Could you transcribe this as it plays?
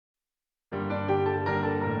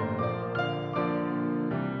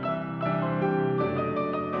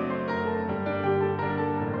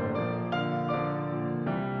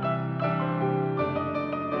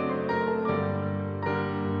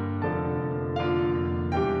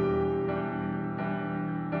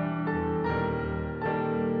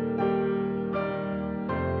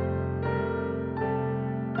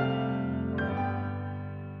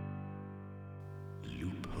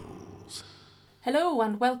Hello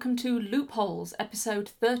and welcome to Loopholes, episode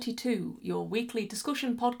 32, your weekly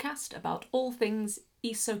discussion podcast about all things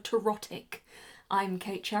esoteric. I'm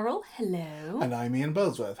Kate Sherrill, hello. And I'm Ian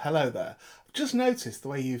Burlsworth, hello there. I've just noticed the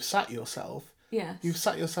way you've sat yourself. Yes. You've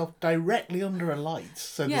sat yourself directly under a light.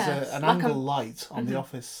 So there's an like angle light on the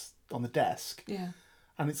office, on the desk. Yeah.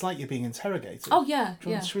 And it's like you're being interrogated. Oh, yeah,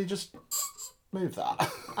 Should we just move that?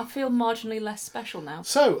 I feel marginally less special now.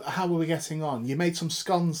 So, how are we getting on? You made some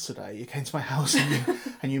scones today. You came to my house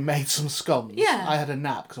and you made some scones. Yeah. I had a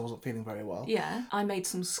nap because I wasn't feeling very well. Yeah, I made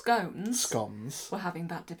some scones. Scones. We're having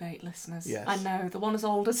that debate, listeners. Yes. I know, the one as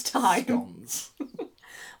old as time. Scones.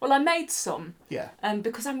 Well, I made some. Yeah.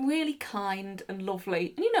 Because I'm really kind and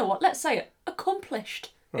lovely. And you know what? Let's say it.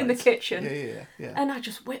 Accomplished. Right. In the kitchen. Yeah. And I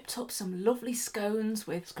just whipped up some lovely scones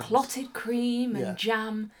with clotted cream and Yeah.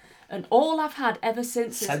 jam. And all I've had ever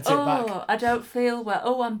since is, I don't feel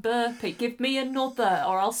well, I'm burpy, give me another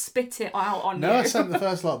or I'll spit it out on you. No, I sent the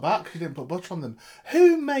first lot back because you didn't put butter on them.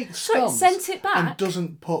 Who makes scones sent it back? and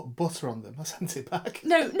doesn't put butter on them? I sent it back.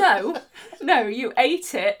 No, you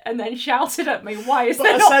ate it and then shouted at me, why is But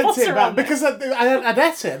there I not sent butter it back on because I'd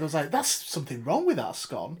ate it and I was like, that's something wrong with that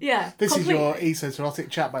scone. Yeah, This completely. is your esoteric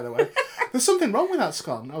chat, by the way. There's something wrong with that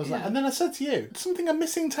scone. I was like, and then I said to you, something a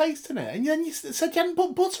missing taste in it. And then you said you hadn't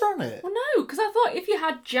put butter on it. Well, no, because I thought if you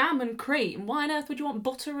had jam and cream, why on earth would you want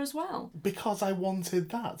butter as well? Because I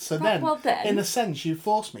wanted that. So then, in a sense, you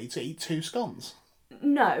forced me to eat 2 scones.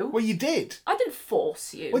 No. Well, you did. I didn't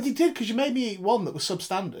force you. Well, you did, because you made me eat one that was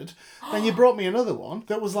substandard. Then you brought me another one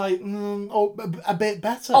that was like, a bit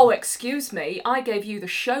better. Oh, excuse me. I gave you the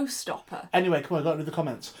showstopper. Anyway, come on, I got into the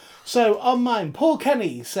comments. So, on mine, Paul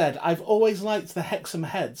Kenny said, I've always liked the Hexham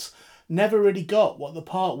heads. Never really got what the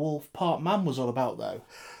part wolf, part man was all about, though.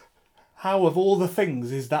 How, of all the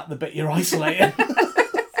things, is that the bit you're isolating?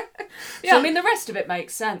 Yeah, I mean, the rest of it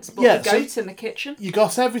makes sense, but the goat in the kitchen. You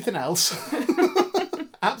got everything else.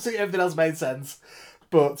 Absolutely everything else made sense.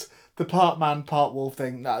 But the part man, part wolf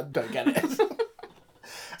thing, no, don't get it.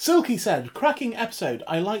 Silky said, cracking episode.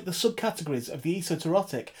 I like the subcategories of the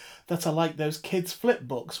esoteric that are like those kids' flip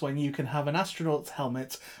books when you can have an astronaut's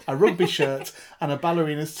helmet, a rugby shirt, and a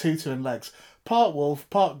ballerina's tutu and legs. Part wolf,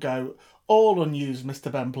 part goat, all unused Mr.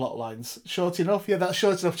 Ben plot lines. Short enough? Yeah, that's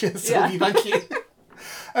short enough. Cheers, Silky, thank you.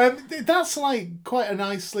 That's like quite a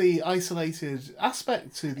nicely isolated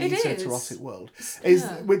aspect to the esoteric world,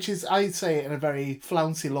 which is, I'd say it in a very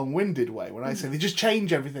flouncy, long-winded way, when I say they just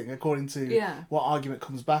change everything according to what argument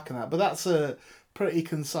comes back and that. But that's a pretty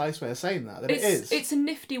concise way of saying that it is. It's a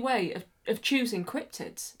nifty way of choosing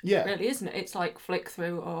cryptids, really, isn't it? It's like flick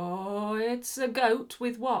through, it's a goat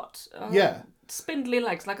with what? Spindly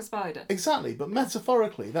legs like a spider. Exactly, but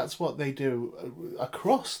metaphorically, that's what they do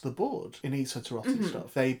across the board in esoteric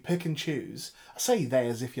stuff. They pick and choose. I say they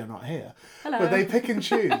as if you're not here. Hello. But they pick and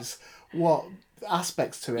choose what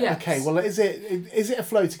aspects to it. Yes. Okay, well, is it a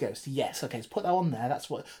floaty ghost? Yes. Okay, let's put that on there. That's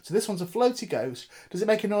what. So this one's a floaty ghost. Does it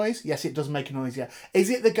make a noise? Yes, it does make a noise. Yeah. Is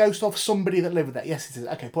it the ghost of somebody that lived there? Yes, it is.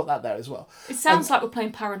 Okay, put that there as well. It sounds like we're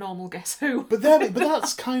playing Paranormal Guess Who. But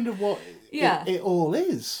that's kind of what it all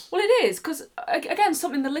is. Well, it is, because, again,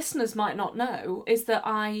 something the listeners might not know is that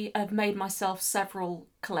I have made myself several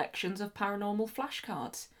collections of paranormal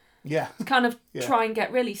flashcards. Yeah. To kind of try and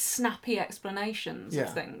get really snappy explanations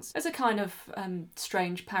of things. As a kind of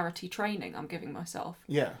strange parity training I'm giving myself.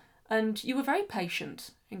 Yeah. And you were very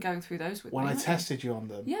patient in going through those with me. When I tested you on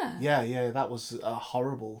them. Yeah. Yeah, that was a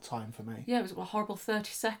horrible time for me. Yeah, it was a horrible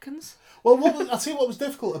 30 seconds. Well, I'll tell you what was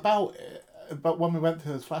difficult about it. But when we went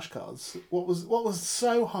through those flashcards, what was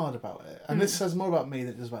so hard about it, and this says more about me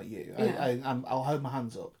than it does about you. Yeah. I'll hold my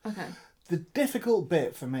hands up. Okay. The difficult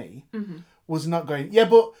bit for me was not going,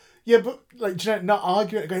 but like, not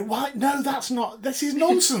arguing, going, why? No, this is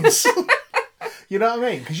nonsense. You know what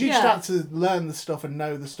I mean? Because you start to learn the stuff and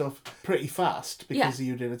know the stuff pretty fast because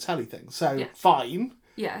you did a telly thing. So fine.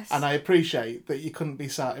 Yes. And I appreciate that you couldn't be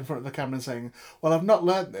sat in front of the camera and saying, well, I've not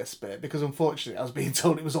learnt this bit because unfortunately I was being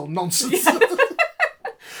told it was all nonsense. Yeah. But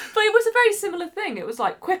it was a very similar thing. It was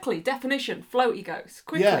like, quickly, definition, floaty ghost.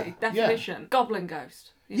 Quickly, definition, goblin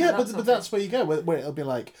ghost. But that's where you go, where it'll be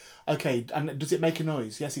like, okay, and does it make a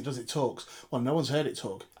noise? Yes, it does. It talks. Well, no one's heard it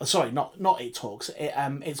talk. Oh, sorry, not it talks.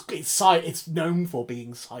 It's known for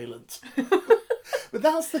being silent. But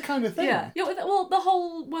that's the kind of thing. Yeah. Well, the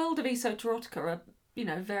whole world of esoterica are,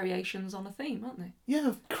 variations on a theme, aren't they?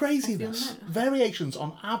 Yeah, craziness. Variations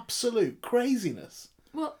on absolute craziness.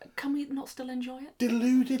 Well, can we not still enjoy it?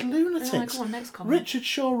 Deluded lunatics. Go on, next comment. Richard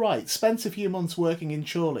Shaw writes, spent a few months working in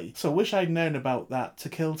Chorley, so wish I'd known about that to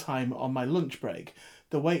kill time on my lunch break.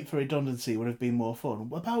 The wait for redundancy would have been more fun.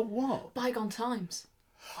 About what? Bygone times.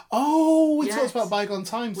 Oh, we Yes. talked about bygone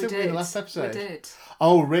times, didn't we, in the last episode? We did.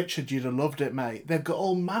 Oh, Richard, you'd have loved it, mate. They've got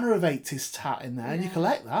all manner of 80s tat in there, and you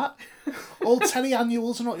collect that. All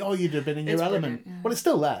telly-annuals and all. Oh, you'd have been in your element. Yeah. Well, it's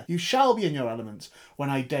still there. You shall be in your element when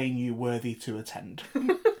I deign you worthy to attend.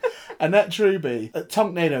 Annette Ruby at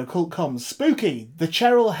Tonknado, Cult Comms. Spooky, the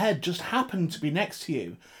Cheryl head just happened to be next to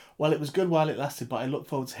you. Well, it was good while it lasted, but I look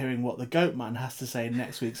forward to hearing what the Goat Man has to say in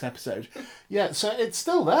next week's episode. Yeah, so it's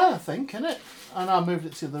still there, I think, isn't it? And I moved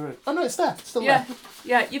it to the room. Oh, no, it's there. It's still there.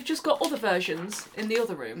 Yeah, you've just got other versions in the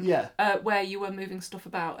other room. Yeah. Where you were moving stuff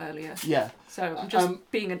about earlier. Yeah. So I'm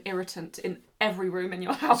just being an irritant in every room in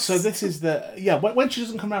your house. So this is the... Yeah, when she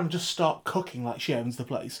doesn't come around and just start cooking like she owns the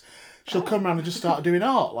place, she'll come around and just start doing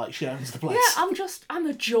art like she owns the place. Yeah, I'm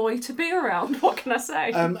a joy to be around. What can I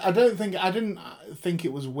say? I didn't think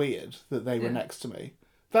it was weird that they were next to me.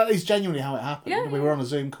 That is genuinely how it happened. Yeah, we were on a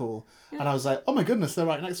Zoom call and I was like, oh my goodness, they're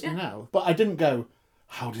right next to me now. But I didn't go,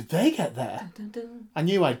 how did they get there? Dun, dun, dun. I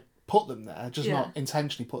knew I'd put them there, just not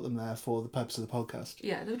intentionally put them there for the purpose of the podcast.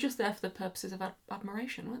 Yeah, they were just there for the purposes of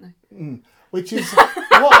admiration, weren't they? Which is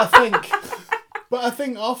what I think... But I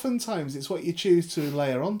think oftentimes it's what you choose to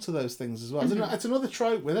layer onto those things as well. Mm-hmm. It's another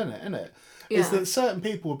trope within it, isn't it? Yeah. Is that certain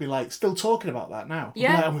people would be like, still talking about that now.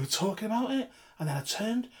 Yeah. Like, and we were talking about it, and then I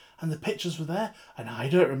turned, and the pictures were there, and I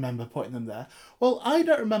don't remember putting them there. Well, I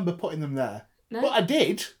don't remember putting them there. No. But I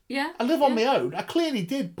did. Yeah. I live on my own. I clearly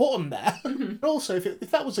did put them there. Mm-hmm. Also,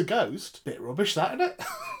 if that was a ghost, bit rubbish that, isn't it?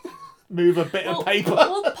 Move a bit of paper.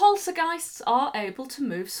 Well, poltergeists are able to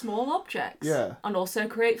move small objects. Yeah. And also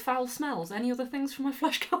create foul smells. Any other things from my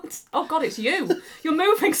flashcards? Oh, God, it's you. You're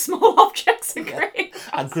moving small objects and creating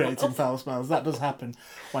and creating foul smells. That does happen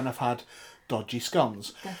when I've had dodgy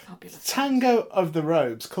scones. They're fabulous. Tango of the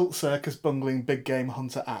Robes, Cult Circus Bungling Big Game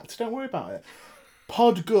Hunter Act. Don't worry about it.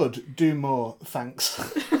 Pod good, do more, thanks.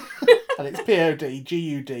 And it's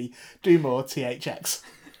PODGUD, do more, THX.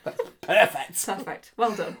 That's perfect. Perfect.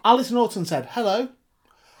 Well done. Alice Norton said, hello.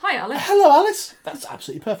 Hi, Alice. Hello, Alice. That's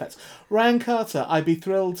absolutely perfect. Ryan Carter, I'd be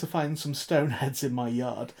thrilled to find some stone heads in my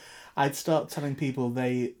yard. I'd start telling people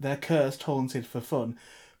they're cursed, haunted for fun.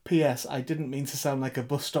 P.S. I didn't mean to sound like a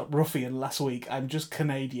bus stop ruffian last week. I'm just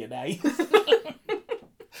Canadian, eh?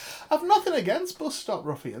 I've nothing against bus stop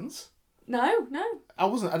ruffians. No. I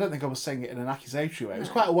don't think I was saying it in an accusatory way. It was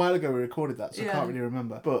quite a while ago we recorded that, so I can't really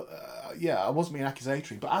remember. But I wasn't being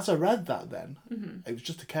accusatory. But as I read that then, it was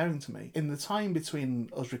just occurring to me. In the time between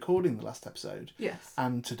us recording the last episode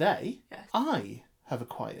and today, I have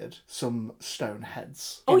acquired some stone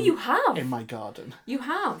heads. Oh, you have? In my garden. You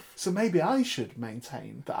have? So maybe I should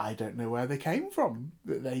maintain that I don't know where they came from.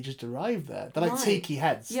 That they just arrived there. They're like tiki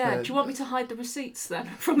heads. Yeah, do you want me to hide the receipts then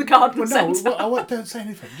from the garden centre? No, don't say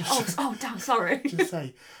anything. Just damn, sorry. Just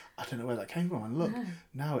say, I don't know where that came from. And look,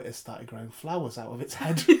 now it has started growing flowers out of its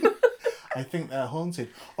head. I think they're haunted.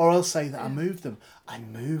 Or I'll say that I moved them. I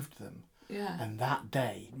moved them. Yeah. And that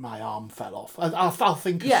day, my arm fell off. I'll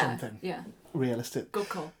think of something. Yeah. Realistic. Good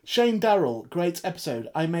call. Shane Darrell, great episode.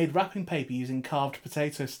 I made wrapping paper using carved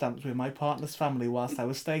potato stamps with my partner's family whilst I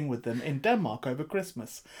was staying with them in Denmark over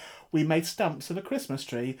Christmas. We made stamps of a Christmas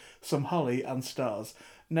tree, some holly and stars.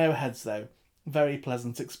 No heads though. Very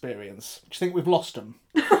pleasant experience. Do you think we've lost them?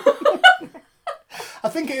 I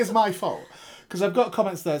think it is my fault. Because I've got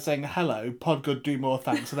comments there saying, hello, pod good, do more,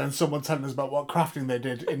 thanks. And then someone telling us about what crafting they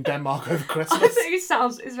did in Denmark over Christmas. I think it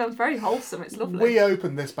sounds very wholesome. It's lovely. We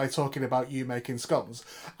opened this by talking about you making scones.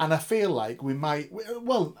 And I feel like we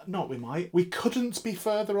couldn't be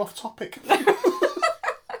further off topic.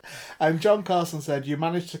 And John Carson said, you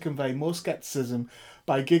managed to convey more scepticism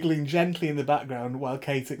by giggling gently in the background while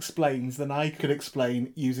Kate explains than I could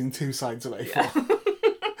explain using 2 sides of A4.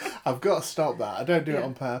 I've got to stop that. I don't do it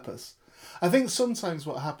on purpose. I think sometimes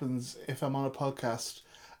what happens if I'm on a podcast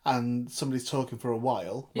and somebody's talking for a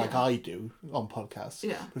while, like I do on podcasts,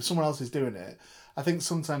 but if someone else is doing it, I think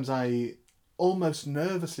sometimes I almost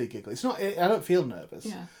nervously giggle. I don't feel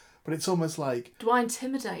nervous, but it's almost like... Do I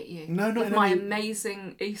intimidate you? No, not with my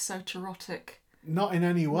amazing esoteric not in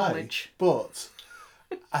any way, knowledge. But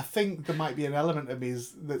I think there might be an element of me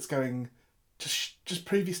that's going, just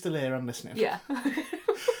prove you're still here and listening. Yeah.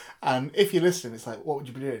 And if you're listening, it's like, what would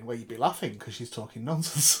you be doing? Well, you'd be laughing because she's talking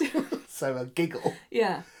nonsense. So a giggle.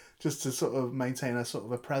 Yeah. Just to sort of maintain a sort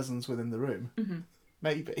of a presence within the room. Mm-hmm.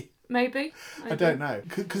 Maybe. I don't know.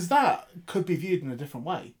 Because that could be viewed in a different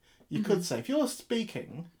way. You could say, if you're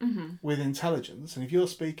speaking with intelligence, and if you're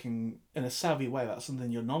speaking in a savvy way about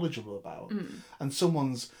something you're knowledgeable about, and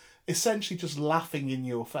someone's essentially just laughing in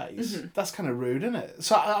your face, that's kind of rude, isn't it?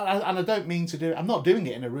 So, and I don't mean to do it. I'm not doing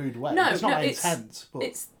it in a rude way. No, it's not my it's intent. But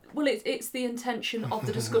Well, it's the intention of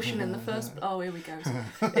the discussion in the first... Oh, here we go.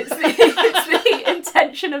 It's the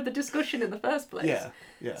intention of the discussion in the first place.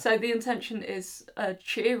 Yeah. So the intention is a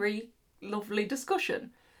cheery, lovely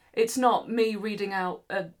discussion. It's not me reading out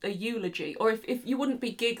a eulogy. Or if you wouldn't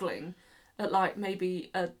be giggling at, like,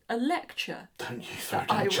 maybe a lecture. Don't you throw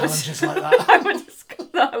down challenges like that.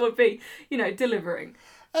 I would be, delivering.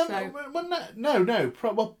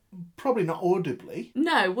 Probably not audibly.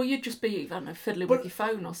 No, well, you'd just be, I don't know, fiddling with your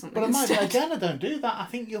phone or something. But I don't do that. I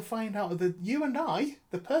think you'll find out that you and I,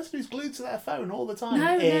 the person who's glued to their phone all the time,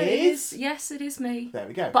 it is. Yes, it is me. There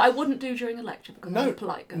we go. But I wouldn't do during a lecture because I'm a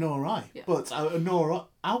polite girl. Nor I. Yeah. But nor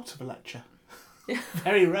out of a lecture. Yeah.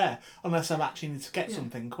 Very rare, unless I actually need to get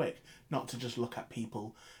something quick, not to just look at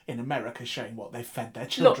people in America showing what they've fed their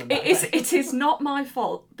children. Look, it is not my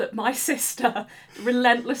fault that my sister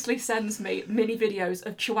relentlessly sends me mini videos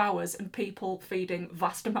of chihuahuas and people feeding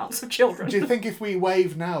vast amounts of children. Do you think if we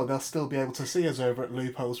wave now, they'll still be able to see us over at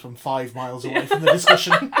Loopholes from 5 miles away from the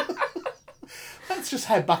discussion? Let's just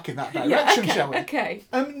head back in that direction, shall we? Okay.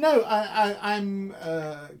 No, I'm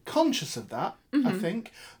conscious of that, I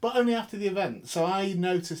think, but only after the event. So I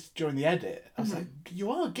noticed during the edit, I was like,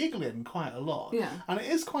 you are giggling quite a lot. Yeah. And it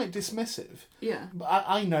is quite dismissive. Yeah. But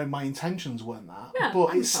I know my intentions weren't that, Yeah,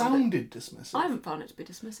 but it sounded dismissive. I haven't found it to be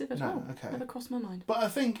dismissive at all. Okay. Never crossed my mind. But I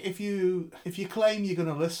think if you claim you're going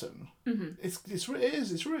to listen, it's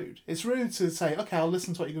rude. It's rude to say, okay, I'll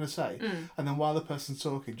listen to what you're going to say, and then while the person's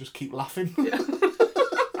talking, just keep laughing. Yeah.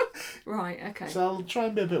 Right, okay. So I'll try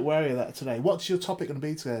and be a bit wary of that today. What's your topic going to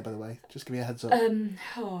be today, by the way? Just give me a heads up.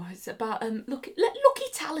 It's about lucky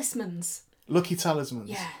talismans. Lucky talismans.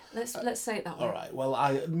 Yeah, let's say it that way. All right.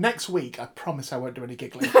 Well, next week I promise I won't do any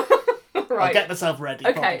giggling. Right. I'll get myself ready.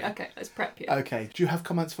 Okay, let's prep you. Okay. Do you have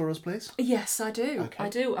comments for us, please? Yes, I do. Okay. I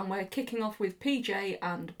do, and we're kicking off with PJ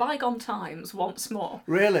and Bygone Times once more.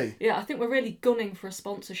 Really? Yeah, I think we're really gunning for a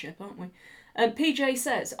sponsorship, aren't we? PJ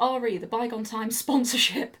says, RE, the Bygone Times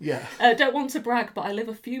sponsorship. Yeah. Don't want to brag, but I live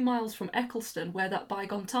a few miles from Eccleston, where that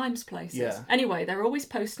Bygone Times place is. Yeah. Anyway, they're always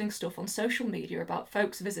posting stuff on social media about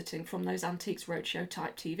folks visiting from those Antiques Roadshow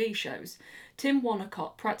type TV shows. Tim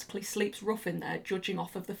Wanacott practically sleeps rough in there, judging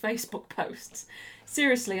off of the Facebook posts.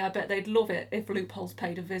 Seriously, I bet they'd love it if Loopholes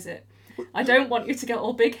paid a visit. I don't want you to get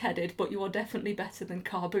all big-headed, but you are definitely better than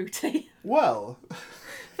Car Booty. Well...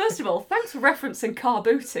 First of all, thanks for referencing Car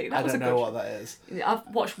Booty. I don't know what that is. I've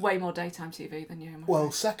watched way more daytime TV than you. Well,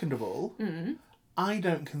 second of all, I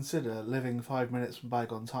don't consider living 5 minutes from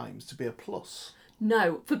Bygone Times to be a plus.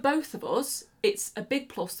 No, for both of us, it's a big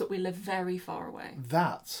plus that we live very far away.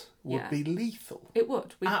 That would be lethal. It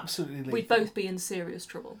would. Absolutely lethal. We'd both be in serious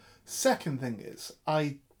trouble. Second thing is,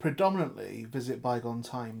 I predominantly visit Bygone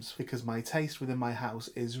Times because my taste within my house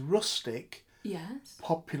is rustic... Yes.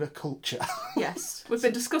 Popular culture. Yes. We've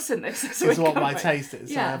been discussing this. This is what my taste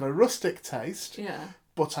is. Yeah. I have a rustic taste, yeah,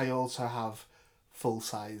 but I also have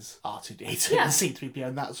full-size R2-D2 and C-3PO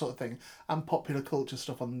and that sort of thing, and popular culture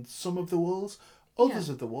stuff on some of the walls. Others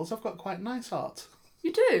of the walls, I've got quite nice art.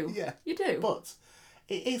 You do? Yeah. You do? But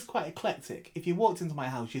it is quite eclectic. If you walked into my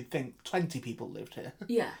house, you'd think 20 people lived here.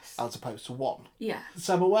 Yes. As opposed to one. Yeah.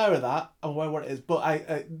 So I'm aware of that. I'm aware of what it is.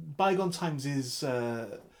 But Bygone Times is...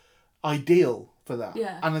 ideal for that.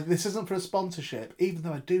 Yeah. And this isn't for a sponsorship, even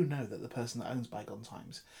though I do know that the person that owns Bygone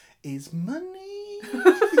Times is money.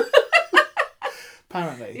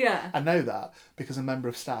 Apparently. Yeah. I know that because a member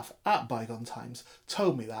of staff at Bygone Times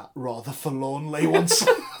told me that rather forlornly once.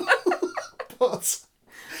 But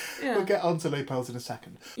we'll get on to Loopholes in a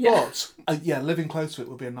second. Yeah. But, living close to it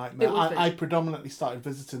would be a nightmare. It would be. I predominantly started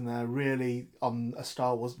visiting there really on a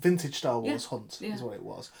vintage Star Wars hunt, is what it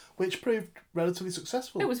was, which proved relatively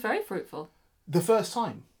successful. It was very fruitful. The first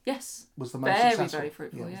time Yes. was the most very, successful. very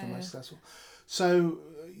fruitful, Yeah, it was the most successful. So,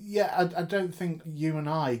 I don't think you and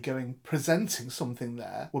I presenting something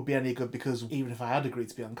there would be any good, because even if I had agreed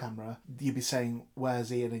to be on camera, you'd be saying,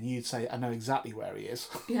 where's Ian? And you'd say, I know exactly where he is.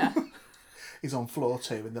 Yeah. He's on floor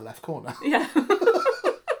 2 in the left corner. Yeah.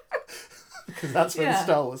 Because that's where the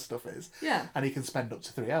Star Wars stuff is. Yeah. And he can spend up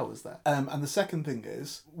to 3 hours there. And the second thing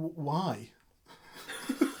is, why?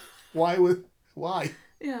 Why?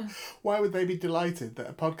 Yeah. Why would they be delighted that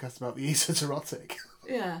a podcast about the esoteric?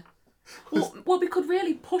 Yeah. Well, we could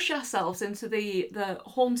really push ourselves into the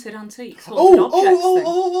haunted antiques, haunted objects thing.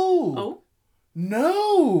 Oh!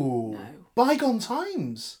 No! Bygone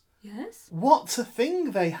Times. Yes? What's a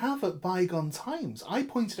thing they have at Bygone Times? I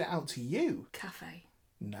pointed it out to you. Cafe.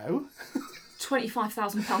 No.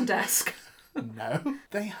 £25,000 desk. No.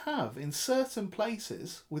 They have, in certain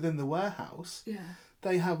places within the warehouse, Yeah.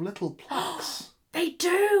 they have little plaques. They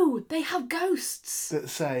do! They have ghosts. That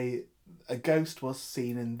say, a ghost was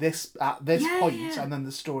seen in this at this point, and then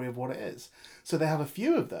the story of what it is. So they have a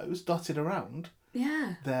few of those dotted around.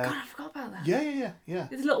 Yeah. God, I forgot about that. Yeah.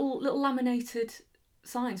 There's little laminated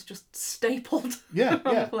signs just stapled on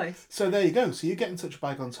the place. So there you go. So you get in touch with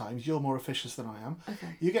Bygone Times. You're more officious than I am.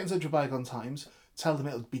 Okay. You get in touch with Bygone Times. Tell them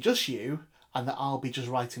it'll be just you, and that I'll be just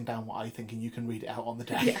writing down what I think, and you can read it out on the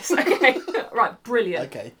day. Yes. Okay. Right. Brilliant.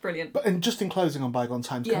 Okay. Brilliant. But and just in closing on Bygone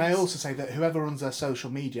Times, can I also say that whoever runs their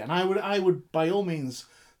social media, and I would by all means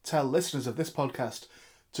tell listeners of this podcast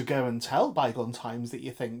to go and tell Bygone Times that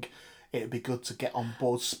you think it'd be good to get on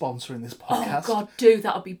board sponsoring this podcast. Oh God, do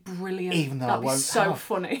that would be brilliant. Even though that'd be so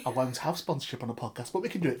funny. I won't have sponsorship on a podcast, but we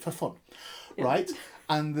can do it for fun, right?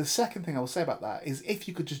 And the second thing I will say about that is if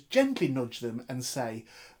you could just gently nudge them and say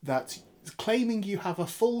that claiming you have a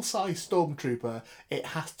full-size stormtrooper, it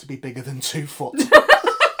has to be bigger than 2 foot.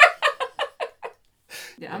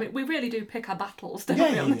 Yeah, I mean, we really do pick our battles, don't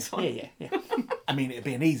we, on this one? Yeah. I mean, it'd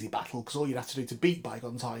be an easy battle because all you'd have to do to beat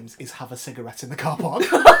Bygone Times is have a cigarette in the car park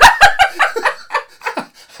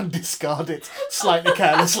and discard it slightly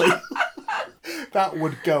carelessly. That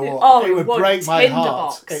would go up. Oh, it would break my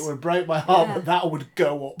heart. Tinderbox. It would break my heart, but that would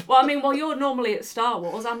go up. Well, I mean, while you're normally at Star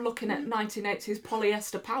Wars, I'm looking at 1980s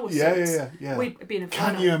polyester power suits. Yeah. We'd be in a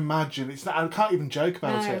Can you imagine? It's not, I can't even joke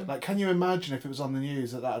about it. Like, can you imagine if it was on the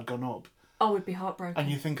news that had gone up? Oh, we'd be heartbroken.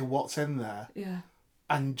 And you think of what's in there. Yeah.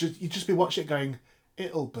 And you'd just be watching it going,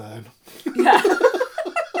 it'll burn. Yeah.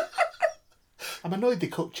 I'm annoyed they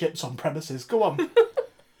cook chips on premises. Go on.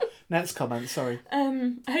 Next comment, sorry.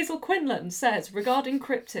 Hazel Quinlan says, regarding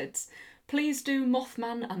cryptids, please do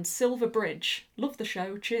Mothman and Silver Bridge. Love the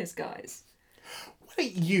show. Cheers, guys. Why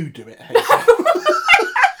don't you do it, Hazel?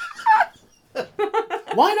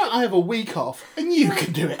 Why don't I have a week off and you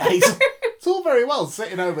can do it, Hazel? It's all very well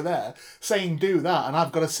sitting over there saying do that and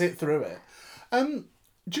I've got to sit through it.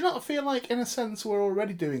 Do you not feel like, in a sense, we're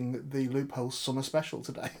already doing the Loopholes summer special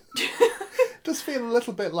today? It does feel a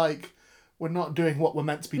little bit like we're not doing what we're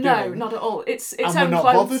meant to be doing. No, not at all. It's own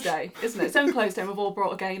clothes day, isn't it? It's own clothes day. We've all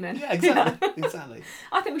brought a game in. Yeah, exactly.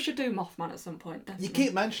 I think we should do Mothman at some point. Definitely. You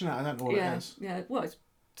keep mentioning it. I don't know what it is. Yeah. Well, it's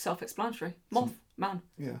self-explanatory. Mothman.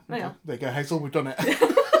 Yeah. Okay. There you go, Hazel. We've done it.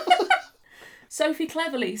 Sophie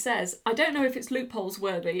Cleverly says, I don't know if it's Loopholes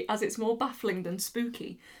worthy, as it's more baffling than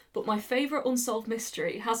spooky, but my favourite unsolved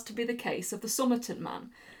mystery has to be the case of the Somerton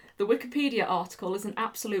Man. The Wikipedia article is an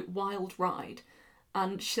absolute wild ride.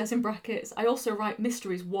 And she says in brackets, I also write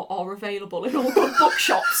mysteries what are available in all good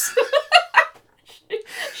bookshops.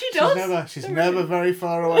 she does. She's never very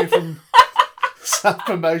far away from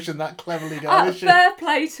self-promotion that cleverly going, is she? Fair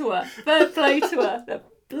play to her. They're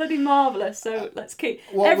bloody marvellous. So let's keep...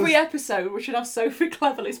 Every episode we should have Sophie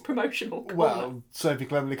Cleverly's promotional corner. Well, Sophie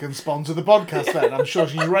Cleverly can sponsor the podcast then. I'm sure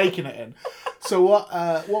she's raking it in. So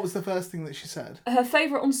what was the first thing that she said? Her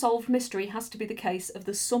favourite unsolved mystery has to be the case of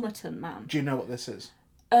the Somerton Man. Do you know what this is?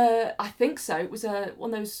 I think so. It was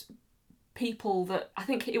one of those people that... I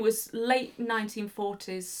think it was late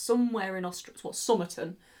 1940s, somewhere in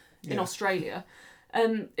Somerton, in Australia.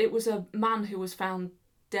 It was a man who was found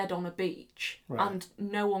dead on a beach, and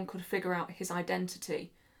no one could figure out his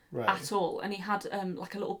identity at all. And he had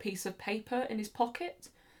like a little piece of paper in his pocket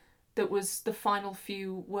that was the final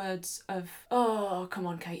few words of, oh, come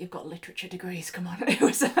on, Kate, you've got literature degrees, come on. It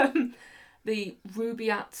was the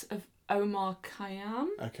Rubaiyat of Omar Khayyam.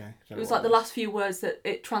 Okay. It was like the last few words that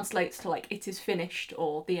it translates to, like, it is finished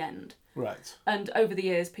or the end. Right. And over the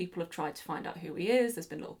years, people have tried to find out who he is. There's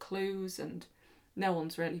been little clues and no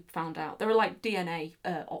one's really found out. There are, like, DNA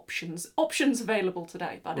options available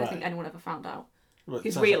today, but I don't think anyone ever found out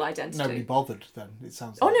his real identity. Nobody bothered then, it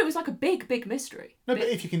sounds like. Oh, no, it was like a big mystery. No, but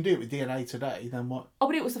if you can do it with DNA today, then what? Oh,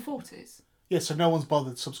 but it was the 40s. Yeah, so no one's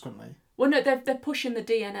bothered subsequently. Well, no, they're pushing the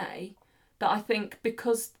DNA, but I think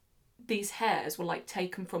because these hairs were, like,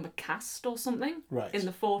 taken from a cast or something in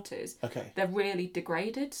the 40s, they're really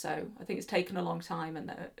degraded, so I think it's taken a long time and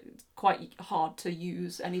it's quite hard to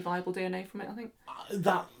use any viable DNA from it, I think.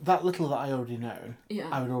 That little that I already know, yeah.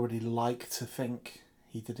 I would already like to think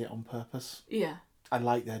he did it on purpose. Yeah. I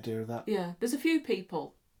like the idea of that. Yeah, there's a few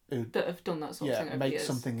people that have done that sort of thing over the years. Make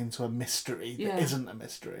something into a mystery that isn't a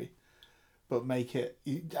mystery, but make it...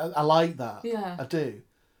 I like that. Yeah. I do.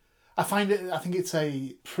 I think it's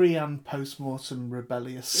a pre- and post-mortem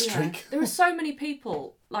rebellious streak. There are so many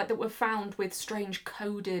people like that were found with strange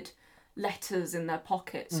coded letters in their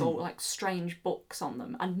pockets or like strange books on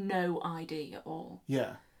them and no ID at all.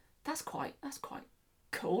 Yeah. That's quite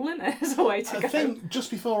cool, isn't it? As a way to go. I think just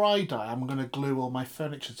before I die, I'm going to glue all my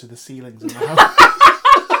furniture to the ceilings in the house.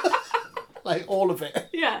 Like all of it.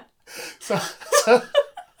 Yeah. So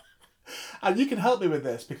And you can help me with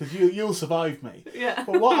this because you'll survive me. Yeah.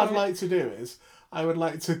 But what I'd like to do is, I would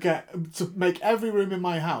like to make every room in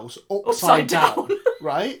my house upside down.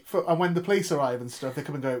 Right? And when the police arrive and stuff, they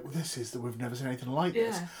come and go, well, we've never seen anything like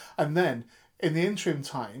this. And then, in the interim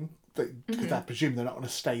time, because I presume they're not going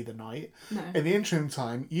to stay the night. No. In the interim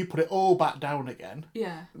time, you put it all back down again.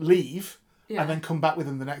 Yeah. Leave. Yeah. And then come back with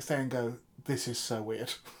them the next day and go, this is so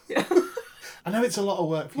weird. Yeah. I know it's a lot of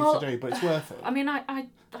work for you to do, but it's worth it. I mean, I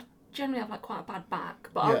generally have like quite a bad back,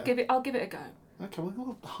 but I'll give it a go. Okay,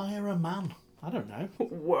 we'll hire a man. I don't know.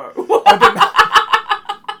 Whoa. I don't know.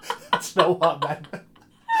 That's not what I meant.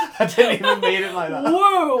 I didn't even mean it like that.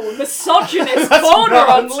 Whoa, misogynist corner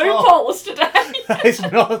on Loopholes today. That is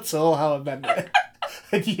not at all how I meant it.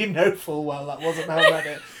 And you know full well that wasn't how I meant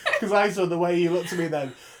it. Because I saw the way you looked at me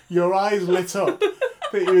then. Your eyes lit up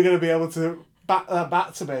that you were going to be able to back that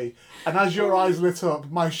back to me. And as your eyes lit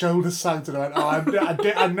up, my shoulders sank and I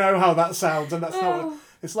went, I know how that sounds. And that's not what...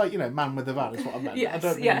 It's like, man with the van is what I meant.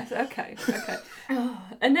 Yes, okay.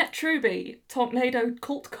 Annette Truby, Tornado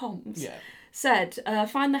Cult Comms, said,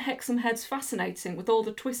 find the Hexam heads fascinating with all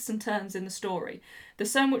the twists and turns in the story.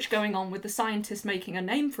 There's so much going on with the scientists making a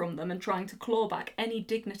name from them and trying to claw back any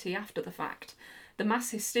dignity after the fact. The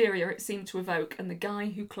mass hysteria it seemed to evoke and the guy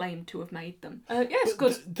who claimed to have made them. Yes,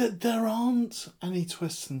 good. There aren't any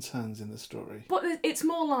twists and turns in the story. But it's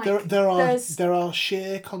more like... There are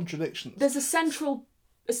sheer contradictions. There's a central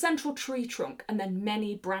tree trunk and then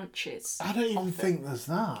many branches. I don't even think there's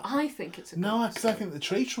that. I think it's a No, because I think the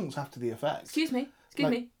tree trunk's after the effect. Excuse me,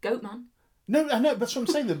 Goat Man. No, I know, that's what I'm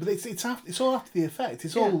saying though, but it's all after the effect.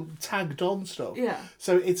 It's all tagged on stuff. Yeah.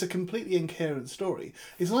 So it's a completely incoherent story.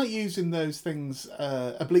 It's like using those things,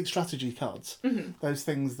 oblique strategy cards. Mm-hmm. Those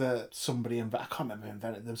things that somebody I can't remember who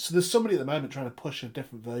invented them. So there's somebody at the moment trying to push a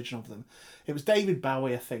different version of them. It was David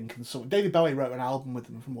Bowie, I think, and David Bowie wrote an album with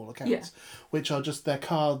them from all accounts, which are just their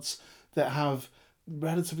cards that have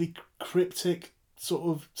relatively cryptic sort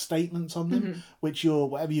of statements on them, which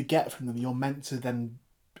whatever you get from them, you're meant to then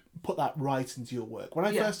put that right into your work. When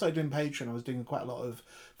I first started doing Patreon, I was doing quite a lot of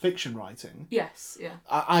fiction writing. Yes, yeah.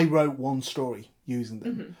 I wrote one story using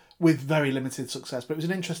them with very limited success, but it was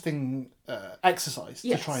an interesting exercise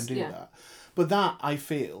to try and do that. But that, I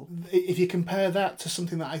feel, if you compare that to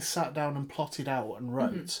something that I sat down and plotted out and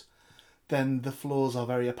wrote, then the flaws are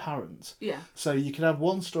very apparent. Yeah. So you can have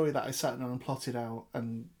one story that I sat down and plotted out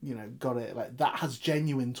and, got it, like, that has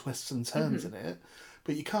genuine twists and turns in it,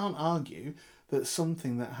 but you can't argue that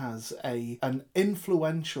something that has an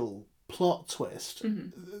influential plot twist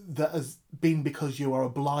that has been because you are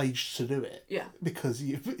obliged to do it, because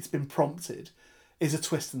it's been prompted, is a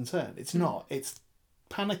twist and turn. It's not. It's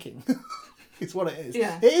panicking. It's what it is.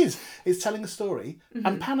 Yeah. It is. It's telling a story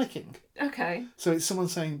and panicking. Okay. So it's someone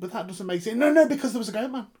saying, but that doesn't make sense. No, because there was a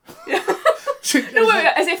goat man. Yeah.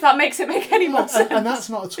 As if that makes it make any more sense. And that's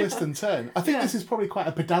not a twist and turn. I think this is probably quite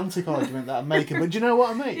a pedantic argument that I'm making, but do you know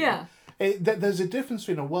what I mean? Yeah. There's a difference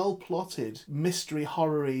between a well-plotted, mystery,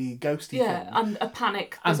 horror-y, ghosty thing. Yeah, and a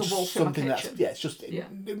panic, there's a wolf in my kitchen.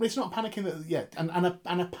 It's not panicking,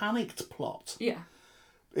 and a panicked plot. Yeah.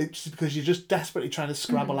 It's because you're just desperately trying to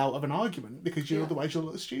scrabble out of an argument because otherwise you'll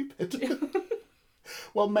look stupid. Yeah.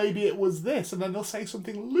 Well, maybe it was this, and then they'll say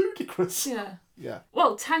something ludicrous. Yeah. Yeah.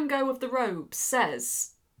 Well, Tango of the Robes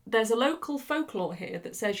says, there's a local folklore here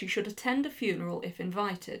that says you should attend a funeral if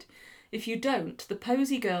invited. If you don't, the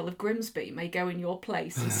posy girl of Grimsby may go in your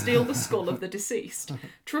place and steal the skull of the deceased.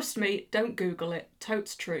 Trust me, don't Google it.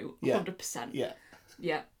 Totes true, 100%. Yeah.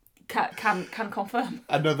 Yeah. Can confirm.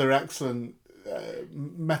 Another excellent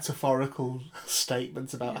metaphorical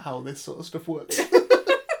statement about how this sort of stuff works.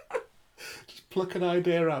 Just pluck an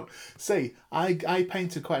idea out. See, I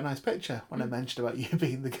painted quite a nice picture when I mentioned about you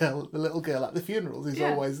being the little girl at the funerals who's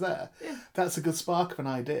always there. Yeah. That's a good spark of an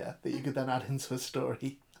idea that you could then add into a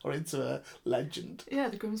story. Or into a legend. Yeah,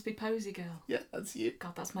 the Grimsby Posy Girl. Yeah, that's you.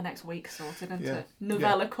 God, that's my next week sorted, isn't it?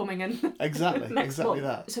 Novella coming in. Exactly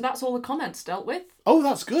that. So that's all the comments dealt with. Oh,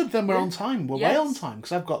 that's good. Then we're on time. We're way on time,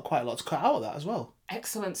 because I've got quite a lot to cut out of that as well.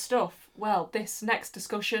 Excellent stuff. Well, this next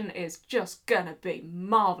discussion is just going to be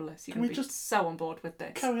marvellous. You're going to be just so on board with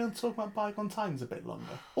this. Carry on talking about bygone times a bit longer?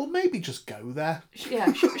 Or maybe just go there.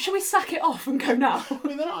 Yeah, should we sack it off and go now? I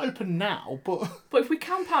mean, they're not open now, but... But if we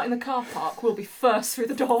camp out in the car park, we'll be first through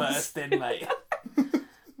the doors. First in, mate.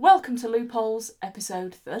 Welcome to Loopholes,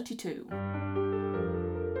 episode 32.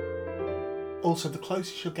 Also, the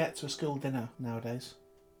closest you'll get to a school dinner nowadays.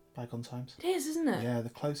 Bygone times. It is, isn't it? Yeah, the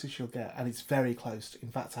closest you'll get. And it's very close. In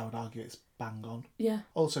fact, I would argue it's bang on. Yeah.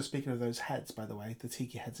 Also, speaking of those heads, by the way, the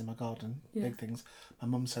tiki heads in my garden, big things, my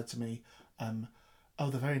mum said to me, oh,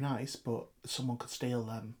 they're very nice, but someone could steal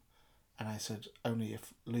them And I said, only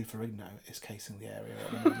if Lou Ferrigno is casing the area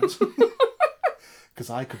at the moment.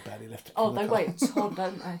 Because I could barely lift it. Oh, they weigh a ton,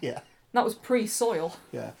 don't they? Yeah. That was pre-soil.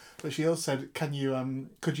 Yeah. But she also said,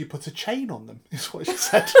 could you put a chain on them? Is what she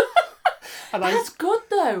said. And That's good,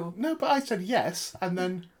 though. No, but I said yes. And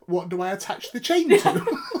then what do I attach the chain to?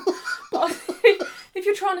 But if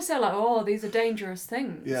you're trying to say, like, oh, these are dangerous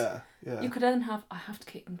things. Yeah. You could then I have to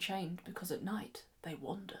keep them chained because at night they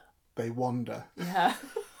wander. They wander. Yeah.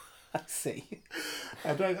 I see.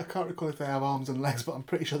 I can't recall if they have arms and legs, but I'm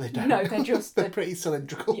pretty sure they don't. No, they're pretty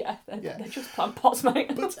cylindrical. Yeah, they're just plant pots,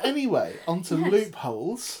 mate. But anyway, on to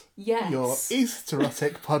Loopholes. Yes. Your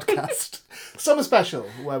esoteric podcast. Summer special,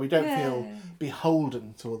 where we don't feel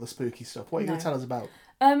beholden to all the spooky stuff. What are you going to tell us about?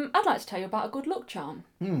 I'd like to tell you about a good luck charm.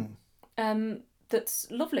 That's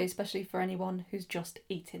lovely, especially for anyone who's just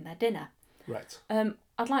eating their dinner. Right.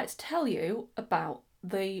 I'd like to tell you about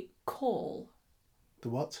the caul. The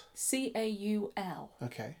what? Caul.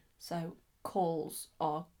 Okay. So calls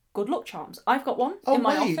are good luck charms. I've got one in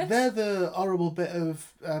my office. They're the horrible bit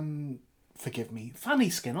of, forgive me, fanny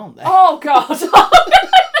skin, aren't they? Oh, God. I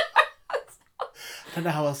don't know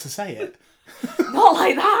how else to say it. Not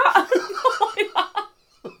like that. Not like that.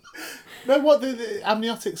 No, what, the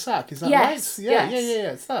amniotic sac, is that yes, right? Yeah,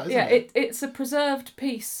 yes. It's that, isn't it? It's a preserved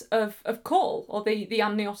piece of caul, or the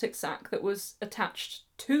amniotic sac that was attached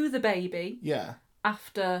to the baby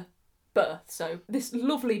after birth. So this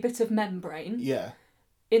lovely bit of membrane,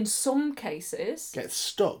 in some cases, gets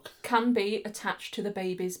stuck. Can be attached to the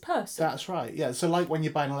baby's person. That's right, yeah. So like when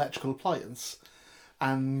you buy an electrical appliance,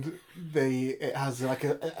 and it has like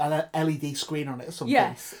an LED screen on it or something.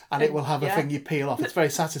 Yes. And it will have a thing you peel off. It's very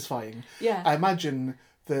satisfying. Yeah. I imagine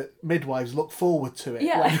that midwives look forward to it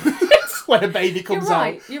when a baby comes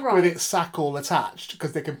out with its sac all attached,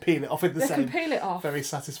 because they can peel it off in the same very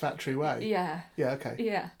satisfactory way. Yeah. Yeah, okay.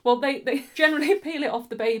 Yeah. Well, they generally peel it off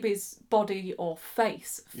the baby's body or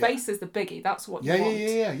face. Face is the biggie. That's what you want.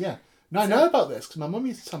 Yeah. No, I know about this because my mum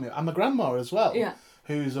used to tell me, and my grandma as well. Yeah.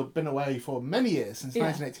 Who's been away for many years, since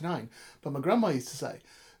 1989. But my grandma used to say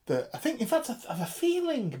that, I think, in fact, I have a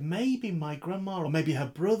feeling maybe my grandma, or maybe her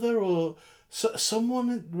brother, or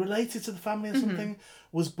someone related to the family or something,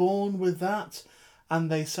 was born with that. And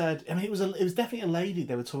they said, I mean, it was definitely a lady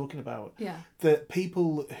they were talking about. Yeah. That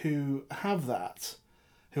people who have that,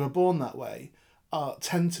 who are born that way,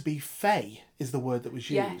 tend to be fey, is the word that was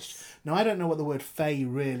used. Yes. Now, I don't know what the word fey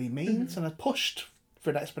really means, and I pushed for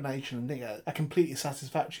an explanation and a completely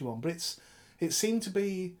satisfactory one, but it seemed to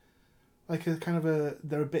be like a kind of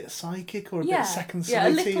they're a bit psychic or a bit second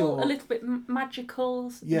sighty, a little bit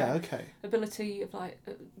magical. Okay. Ability of like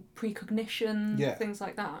precognition, things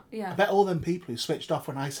like that. Yeah. I bet all them people who switched off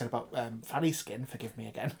when I said about fanny skin, forgive me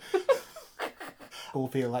again, all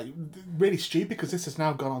feel like really stupid, because this has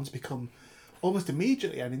now gone on to become almost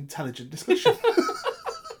immediately an intelligent discussion.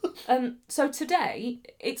 So today,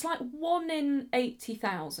 it's like 1 in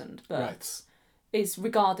 80,000 births is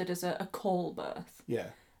regarded as a caul birth.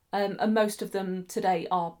 Yeah. And most of them today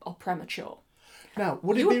are premature. Now,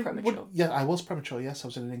 would you it be premature? Yeah, I was premature. Yes, I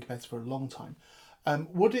was in an incubator for a long time.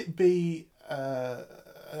 Would it be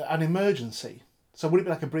an emergency? So would it be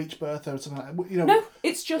like a breech birth or something like that? No,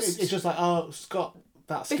 it's just... It's just like, oh, it's got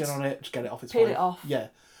that skin on it, just get it off, it's peel fine. it off. Yeah.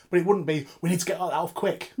 But it wouldn't be, we need to get that off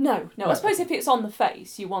quick. No. I suppose if it's on the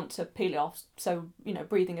face, you want to peel it off so,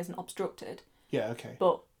 breathing isn't obstructed. Yeah, okay.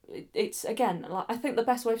 But it's, again, like, I think the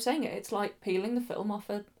best way of saying it, it's like peeling the film off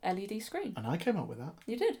a LED screen. And I came up with that.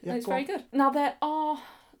 You did. Yeah, it's very good. Now, there are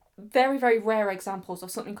very, very rare examples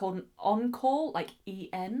of something called an on-caul, like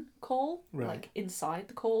EN caul, like inside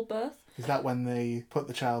the caul birth. Is that when they put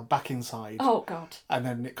the child back inside? Oh, God. And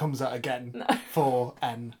then it comes out again for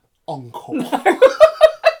an on-caul? No.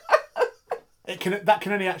 That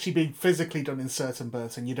can only actually be physically done in certain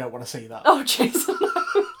births, and you don't want to see that. Oh, jeez. No.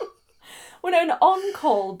 Well, no, an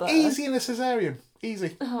on-caul birth. Easy in a cesarean.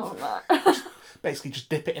 Easy. Oh, no. Basically, just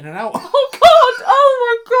dip it in and out. Oh, God.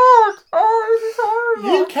 Oh, my God. Oh, this is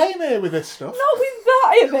horrible. You came here with this stuff. Not with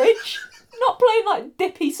that image. Not playing like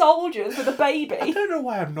dippy soldiers with a baby. I don't know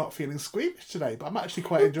why I'm not feeling squeamish today, but I'm actually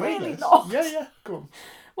quite enjoying really this. Not. Yeah, go on.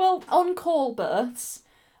 Well, on-caul births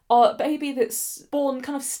are a baby that's born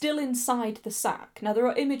kind of still inside the sac. Now, there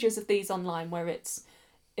are images of these online where it's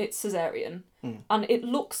caesarean, and it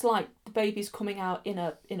looks like the baby's coming out in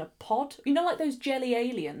a pod. You know, like those jelly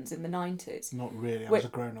aliens in the 90s? Not really, I was a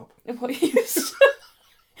grown-up. You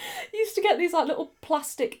used to get these like little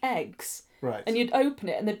plastic eggs. Right. And you'd open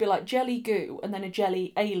it and there'd be like jelly goo and then a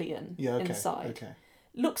jelly alien inside. Okay.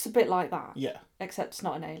 Looks a bit like that. Yeah. Except it's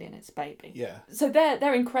not an alien, it's a baby. Yeah. So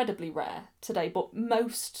they're incredibly rare today, but in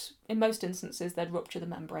most instances they'd rupture the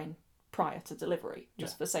membrane prior to delivery,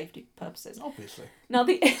 just for safety purposes. Obviously. Now,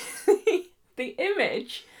 the the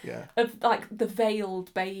image of, like, the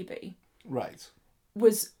veiled baby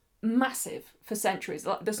was massive for centuries.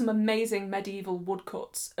 Like, there's some amazing medieval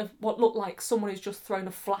woodcuts of what looked like someone who's just thrown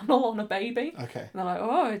a flannel on a baby. Okay. And they're like,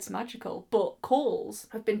 oh, it's magical. But calls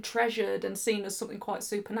have been treasured and seen as something quite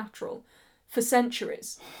supernatural for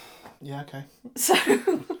centuries. Yeah, okay.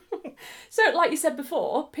 So, like you said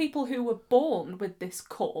before, people who were born with this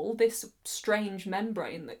call, this strange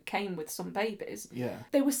membrane that came with some babies,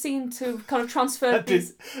 they were seen to kind of transfer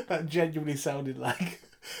these... That genuinely sounded like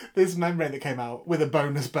this membrane that came out with a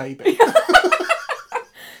bonus baby.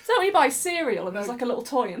 So when you buy cereal and there's like a little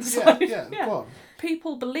toy inside. Yeah. Go on.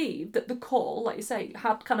 People believed that the call, like you say,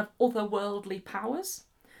 had kind of otherworldly powers.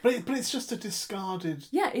 But it's just a discarded...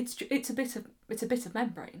 Yeah, it's a bit of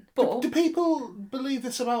membrane. But do people believe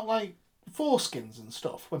this about, like, foreskins and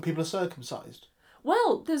stuff when people are circumcised?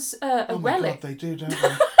 Well, there's a oh my relic. God, they do, don't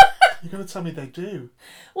they? You're going to tell me they do?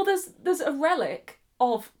 Well, there's a relic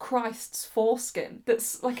of Christ's foreskin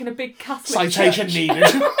that's like in a big Catholic citation church. needed.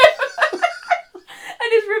 And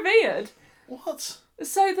is revered. What?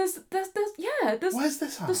 So there's Where's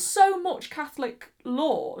this at? There's so much Catholic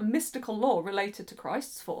law and mystical law related to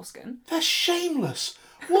Christ's foreskin. They're shameless.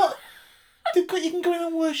 What? You can go in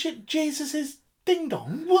and worship Jesus' ding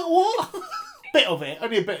dong. What? Bit of it,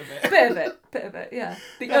 only a bit of it. Bit of it, yeah.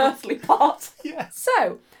 The earthly part. Yeah.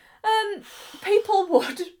 So, people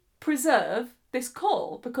would preserve this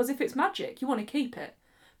call because if it's magic, you want to keep it.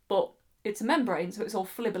 But it's a membrane, so it's all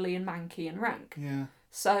flibbly and manky and rank. Yeah.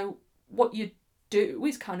 So what you do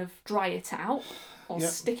is kind of dry it out or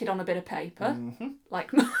stick it on a bit of paper,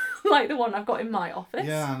 like the one I've got in my office.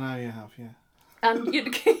 Yeah, I know you have. Yeah. And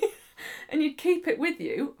you'd keep it with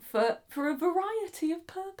you for a variety of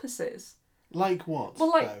purposes. Like what? Well,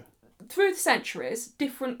 like through the centuries,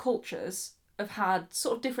 different cultures have had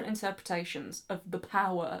sort of different interpretations of the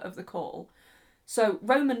power of the call. So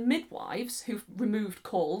Roman midwives who removed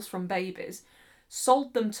calls from babies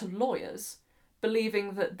sold them to lawyers,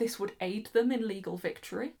 believing that this would aid them in legal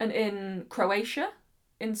victory. And in Croatia,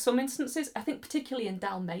 in some instances, I think particularly in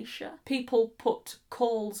Dalmatia, people put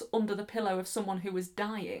calls under the pillow of someone who was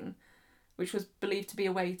dying, which was believed to be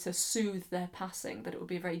a way to soothe their passing, that it would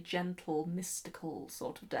be a very gentle, mystical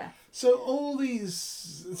sort of death. So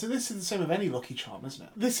this is the same with any Lucky Charm, isn't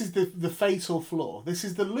it? This is the fatal flaw. This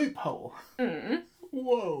is the loophole.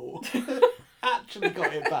 Whoa. Actually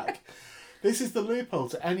got it back. This is the loophole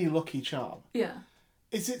to any Lucky Charm. Yeah.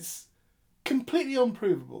 It's completely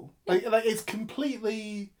unprovable. Like it's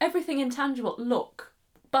completely... Everything intangible. Luck,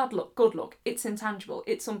 bad luck, good luck. It's intangible.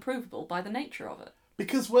 It's unprovable by the nature of it.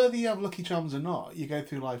 Because whether you have Lucky Charms or not, you go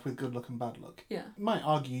through life with good luck and bad luck. Yeah. You might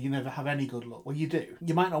argue you never have any good luck. Well, you do.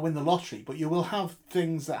 You might not win the lottery, but you will have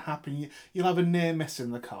things that happen. You'll have a near miss in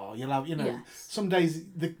the car. You'll have, some days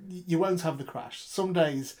you won't have the crash. Some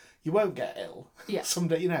days you won't get ill. Yeah. Some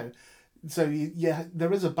day, So,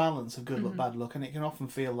 there is a balance of good luck, bad luck, and it can often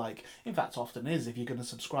feel like, in fact, often is, if you're going to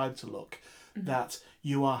subscribe to luck, that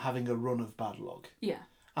you are having a run of bad luck. Yeah.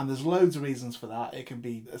 And there's loads of reasons for that. It can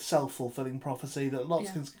be a self-fulfilling prophecy, that lots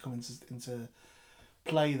of things can come into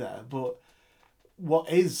play there. But what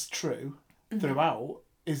is true throughout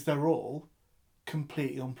is they're all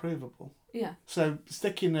completely unprovable. Yeah. So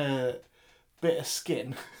sticking a bit of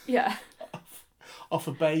skin off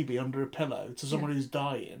a baby under a pillow to someone who's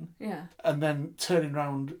dying, and then turning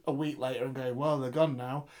around a week later and going, well, they're gone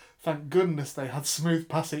now. Thank goodness they had smooth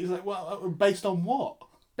passage. It's like, well, based on what?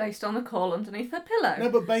 Based on the call underneath their pillow. No,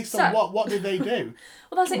 but based on what? What did they do?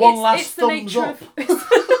 Well, that's it. One last it's the thumbs nature up.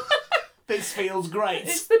 This feels great.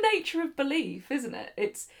 It's the nature of belief, isn't it?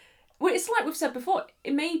 It's like we've said before.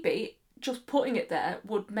 It may be just putting it there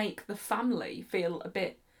would make the family feel a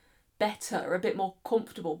bit better, a bit more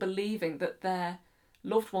comfortable, believing that their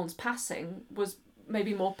loved one's passing was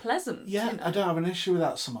maybe more pleasant. Yeah, I don't have an issue with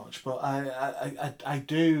that so much, but I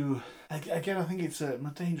do. Again, I think it's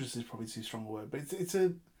dangerous is probably too strong a word, but it's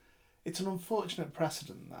an unfortunate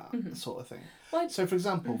precedent, that sort of thing. Well, so, for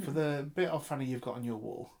example, for the bit of Fanny you've got on your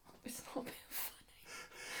wall, it's not a bit funny.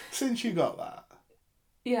 Since you got that,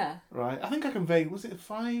 yeah, right. I think I can vaguely. Was it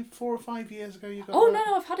 4 or 5 years ago you got? Oh that?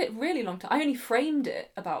 no, I've had it really long time. I only framed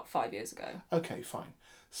it about 5 years ago. Okay, fine.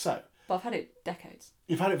 So. But I've had it decades.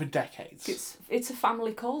 You've had it for decades. It's a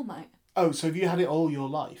family call, mate. Oh, so have you had it all your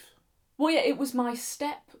life? Well, yeah, it was my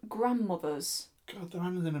step-grandmother's... God, they're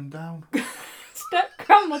handing them down.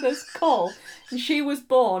 Step-grandmother's call. And she was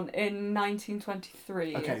born in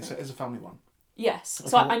 1923. Okay, so it is a family one. Yes. Okay,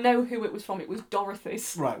 So I know who it was from. It was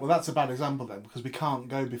Dorothy's. Right, well, that's a bad example then, because we can't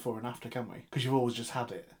go before and after, can we? Because you've always just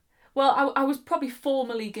had it. Well, I was probably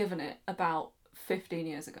formally given it about 15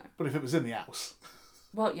 years ago. But if it was in the house,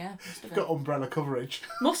 Well, yeah, must have been. got umbrella coverage.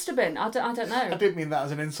 Must have been. I don't know. I didn't mean that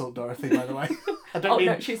as an insult, Dorothy, by the way. I don't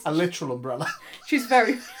mean a literal umbrella. She's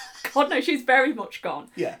very... God, no, she's very much gone.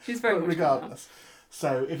 Yeah, she's very much regardless. Gone.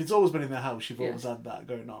 So if it's always been in the house, you've always had that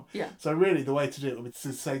going on. Yeah. So really, the way to do it would be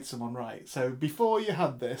to say to someone, right, so before you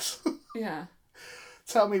had this... Yeah.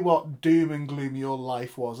 Tell me what doom and gloom your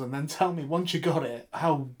life was, and then tell me, once you got it,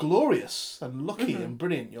 how glorious and lucky and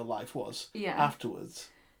brilliant your life was afterwards.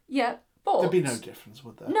 Yeah, but... There'd be no difference,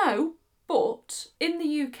 would there? No, but in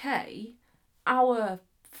the UK, our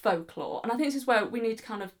folklore, and I think this is where we need to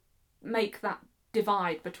kind of make that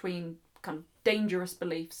divide between kind of dangerous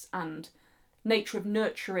beliefs and nature of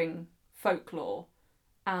nurturing folklore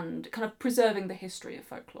and kind of preserving the history of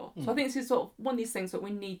folklore. So I think this is sort of one of these things that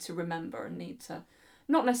we need to remember and need to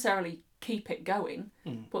not necessarily keep it going,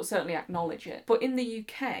 but certainly acknowledge it. But in the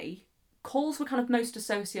UK, calls were kind of most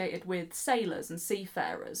associated with sailors and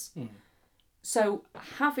seafarers. So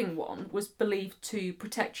having one was believed to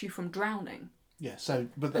protect you from drowning. Yeah, so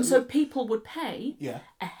people would pay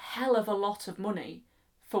a hell of a lot of money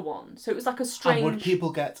for one. So it was like a strange... And would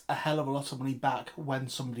people get a hell of a lot of money back when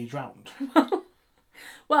somebody drowned?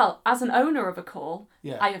 Well, as an owner of a call,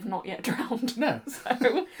 I have not yet drowned. No.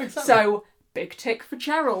 So, exactly. So big tick for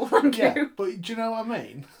Cheryl, thank you. But do you know what I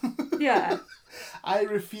mean? Yeah. I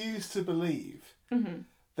refuse to believe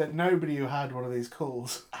that nobody who had one of these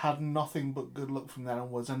calls had nothing but good luck from there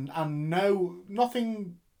onwards, and no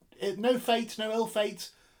fate, no ill fate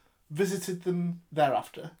visited them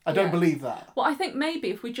thereafter. I don't believe that. Well, I think maybe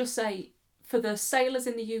if we just say for the sailors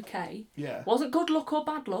in the UK, wasn't good luck or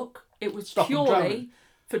bad luck, it was purely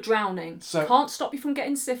for drowning. So can't stop you from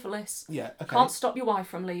getting syphilis. Yeah, okay. Can't stop your wife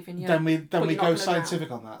from leaving you. Then we go scientific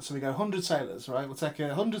on that. So we go 100 sailors, right? We'll take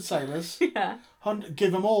 100 sailors. Yeah.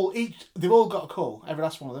 Give them all they've all got a call. Every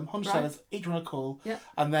last one of them. 100 sailors, each one a call. Yeah.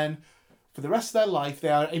 And then for the rest of their life, they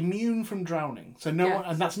are immune from drowning. So no one,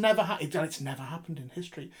 and that's never it's never happened in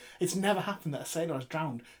history. It's never happened that a sailor has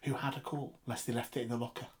drowned who had a call, unless they left it in the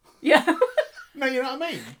locker. Yeah. No, you know what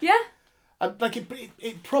I mean? Yeah. Like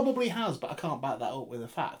it probably has, but I can't back that up with a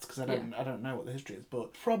fact because I don't know what the history is,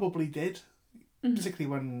 but probably did, particularly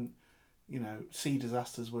when sea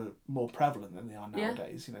disasters were more prevalent than they are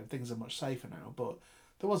nowadays. Things are much safer now, but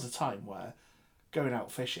there was a time where going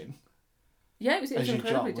out fishing, it was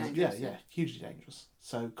incredibly dangerous. Yeah, hugely dangerous.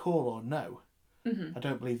 So call or no, I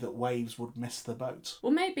don't believe that waves would miss the boat.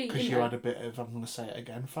 Well, maybe because you had a bit of, I'm going to say it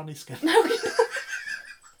again, funny skin. No.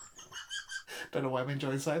 Don't know why I'm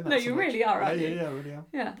enjoying saying that. No, you really are, aren't you? Yeah, I really am.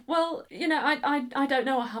 Yeah. Well, I don't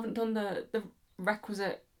know. I haven't done the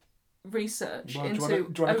requisite research into. Do you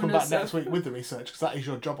want to come back next week with the research? Because that is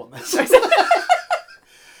your job on this.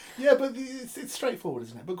 Yeah, but it's straightforward,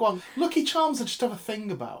 isn't it? But go on. Lucky Charms I just have a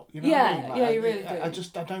thing about. You know what I mean? Like, you really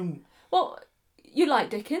do. I don't... Well, you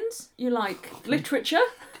like Dickens. You like literature.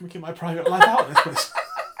 Can we keep my private life out of this, please?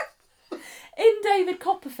 In David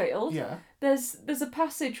Copperfield, yeah. there's a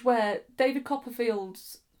passage where David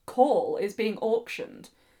Copperfield's call is being auctioned,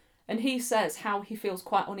 and he says how he feels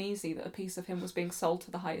quite uneasy that a piece of him was being sold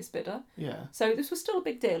to the highest bidder. Yeah. So this was still a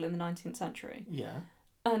big deal in the 19th century. Yeah.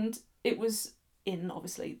 And it was in,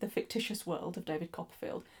 obviously, the fictitious world of David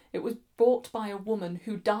Copperfield. It was bought by a woman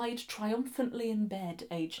who died triumphantly in bed,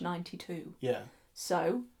 aged 92. Yeah.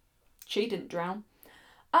 So, she didn't drown.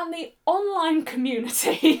 And the online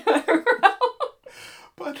community...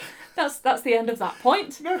 But that's the end of that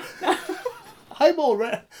point. No.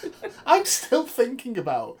 I'm still thinking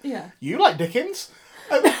about. Yeah. You like Dickens,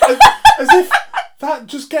 as if that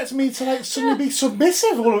just gets me to suddenly be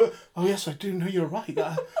submissive. Oh yes, I do know you're right.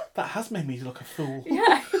 That has made me look a fool.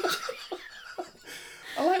 Yeah.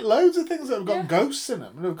 I like loads of things that have got ghosts in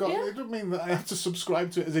them, and have got. It doesn't mean that I have to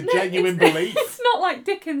subscribe to it as a genuine belief. It's not like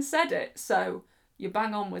Dickens said it, so you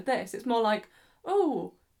bang on with this. It's more like,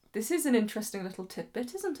 oh. This is an interesting little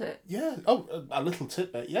tidbit, isn't it? Yeah. Oh, a little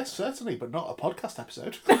tidbit. Yes, certainly, but not a podcast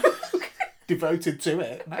episode devoted to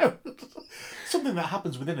it. No. Something that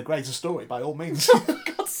happens within a greater story, by all means. For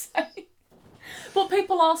God's sake. But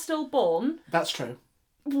people are still born. That's true.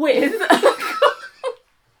 With...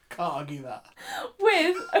 Can't argue that.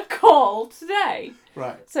 With a call today.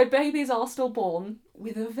 Right. So babies are still born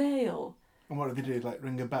with a veil. And what do they do? Like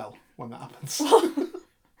ring a bell when that happens? Well,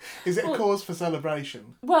 is it a cause for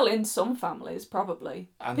celebration? Well, in some families, probably.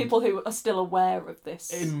 And people who are still aware of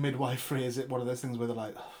this. In midwifery, is it one of those things where they're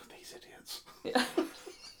like, oh, these idiots? Yeah.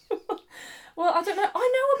 Well, I don't know.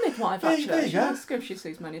 I know a midwife, actually. There you go. Ask her if she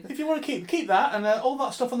sees many of them. If you want to keep that and all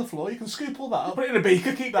that stuff on the floor, you can scoop all that up, put it in a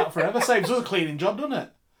beaker, keep that forever. Saves us a cleaning job, doesn't it?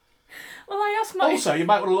 Well, I asked my... Also, you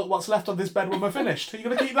might want to look what's left on this bed when we're finished. Are you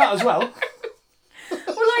going to keep that as well? Well,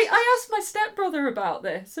 I asked my stepbrother about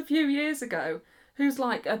this a few years ago, who's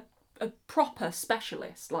like a proper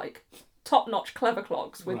specialist, like top-notch clever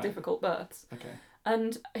clogs with difficult births. Okay.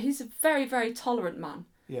 And he's a very, very tolerant man.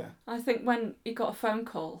 Yeah. I think when he got a phone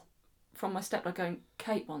call from my stepdad going,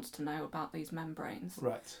 Kate wants to know about these membranes.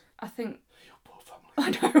 Right. I think... Your poor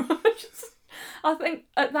family. I know. I think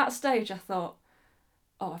at that stage I thought,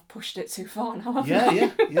 oh, I've pushed it too far now, haven't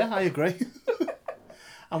I? Yeah, I agree.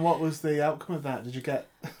 And what was the outcome of that? Did you get...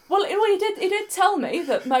 Well, he did tell me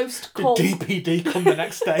that most calls... Did DPD come the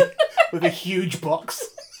next day with a huge box?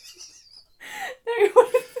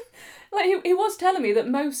 No, he was telling me that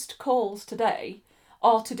most calls today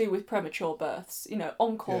are to do with premature births. You know,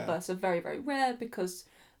 on-call births are very, very rare because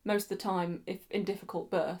most of the time, if in difficult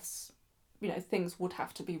births, you know, things would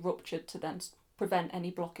have to be ruptured to then prevent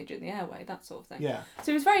any blockage in the airway, that sort of thing. Yeah.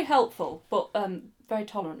 So he was very helpful, but very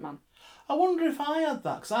tolerant man. I wonder if I had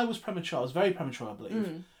that, because I was premature. I was very premature, I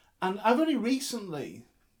believe. And I've only recently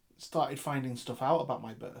started finding stuff out about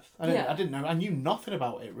my birth. I didn't know. I knew nothing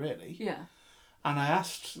about it, really. Yeah. And I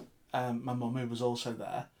asked my mum, who was also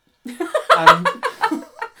there.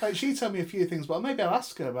 Like, she told me a few things, but maybe I'll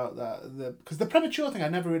ask her about that. Because the premature thing I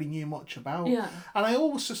never really knew much about. Yeah. And I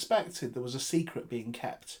always suspected there was a secret being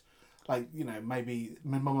kept. Like, you know, maybe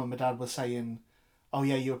my mum and my dad were saying, oh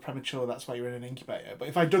yeah, you were premature, that's why you're in an incubator. But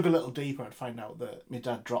if I dug a little deeper, I'd find out that my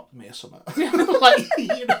dad dropped me or something. Like,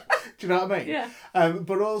 you know, do you know what I mean? Yeah.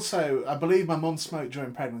 But also, I believe my mum smoked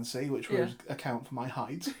during pregnancy, which would account for my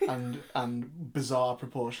height and bizarre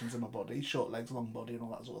proportions in my body, short legs, long body, and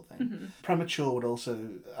all that sort of thing. Mm-hmm. Premature would also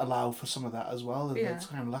allow for some of that as well, and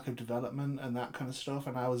kind of lack of development and that kind of stuff.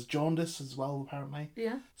 And I was jaundiced as well, apparently.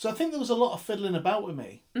 Yeah. So I think there was a lot of fiddling about with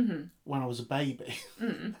me when I was a baby.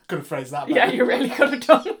 Mm. Could have phrased that better. Yeah, you really could have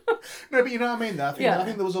done. No, but you know what I mean, though? I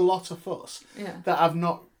think there was a lot of fuss that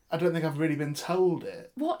I don't think I've really been told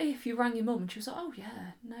it. What if you rang your mum and she was like, oh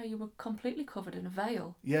yeah, no, you were completely covered in a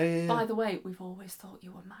veil. Yeah. By the way, we've always thought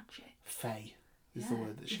you were magic. Fae is the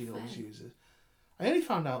word that she always uses. I only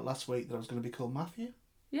found out last week that I was going to be called Matthew.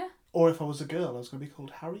 Yeah. Or if I was a girl, I was going to be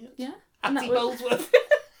called Harriet. Yeah. Atty Bolesworth.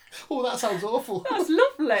 Oh, that sounds awful. That's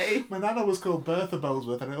lovely. My nana was called Bertha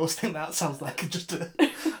Bolesworth, and I always think that sounds like just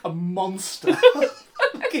a monster.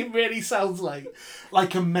 Like, it really sounds like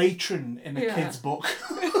a matron in a kid's book.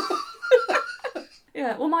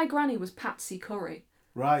 Yeah, well, my granny was Patsy Curry.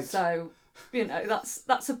 Right. So, you know,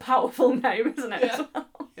 that's a powerful name, isn't it? Yeah.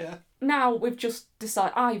 Yeah. Now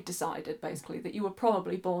I've decided basically that you were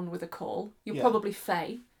probably born with a call. You're probably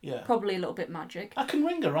fae. Yeah. Probably a little bit magic. I can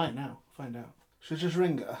ring her right now. Find out. Should I just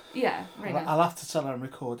ring her? Yeah, ring her. I'll have to tell her I'm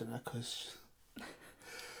recording her, because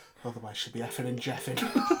otherwise she'll be effing and jeffing.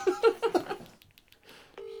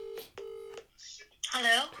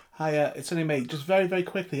 Hello? Hiya, it's only me. Just very, very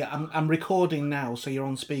quickly, I'm recording now, so you're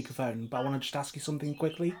on speakerphone, but I want to just ask you something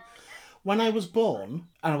quickly. When I was born,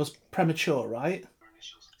 and I was premature, right?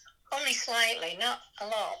 Only slightly, not a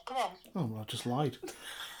lot. Come on. Oh, well, I just lied.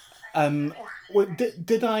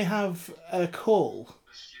 Did I have a call?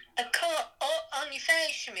 A cut on your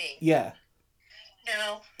face, you mean? Yeah.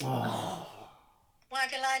 No. Oh. Why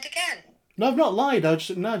have you lied again? No, I've not lied. I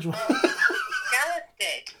just nudged. Gareth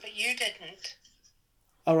did, but you didn't.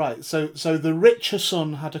 All right. So the richer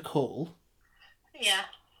son had a call. Yeah.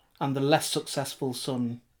 And the less successful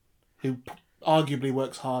son, who arguably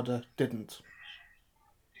works harder, didn't.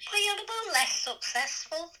 Well, you're about less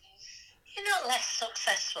successful. You're not less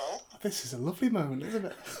successful. This is a lovely moment, isn't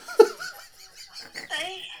it?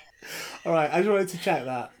 Hey? All right, I just wanted to check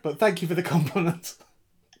that, but thank you for the compliment.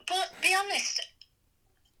 But be honest,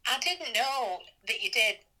 I didn't know that you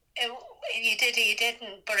did. You did or you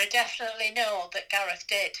didn't, but I definitely know that Gareth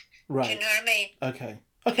did. Right. Do you know what I mean? Okay.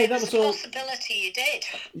 Okay, that was all. There's a possibility you did,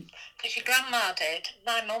 because your grandma did.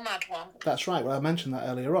 My mum had one. That's right. Well, I mentioned that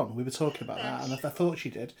earlier on. We were talking about that, and I thought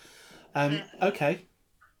she did. Okay.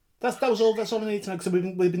 That was all. That's all I need to know, because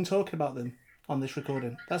we've been talking about them on this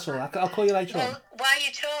recording. That's all. I'll call you later on. While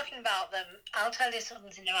you're talking about them, I'll tell you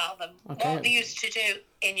something about them. Okay. What they used to do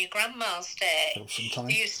in your grandma's day,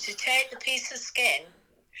 they used to take the piece of skin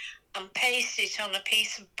and paste it on a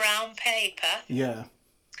piece of brown paper. Yeah.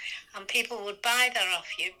 And people would buy that off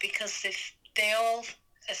you, because they all,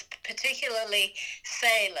 particularly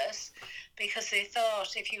sailors, because they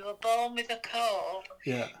thought if you were born with a cold,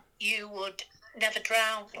 you would never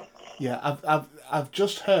drown. Yeah, I've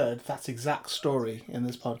just heard that exact story in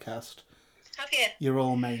this podcast. Have you? You're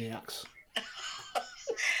all maniacs.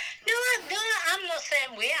 No, I'm not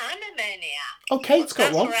saying I'm a maniac. Oh, Kate's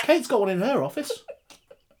got one. Kate's got one in her office.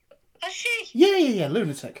 Has she? Yeah,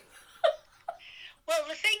 lunatic. Well,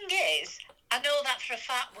 the thing is, I know that for a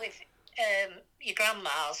fact with your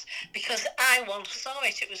grandma's, because I once saw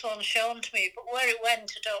it. It was once shown to me, but where it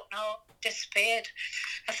went, I don't know. Disappeared.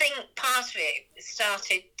 I think part of it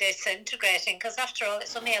started disintegrating, because after all,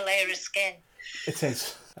 it's only a layer of skin. It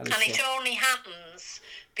is. And it only happens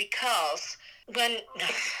because when,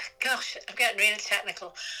 gosh, I'm getting really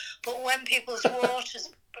technical, but when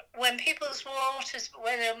women's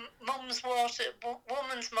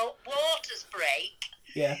woman's waters break,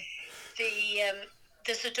 yeah,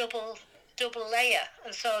 there's a double layer,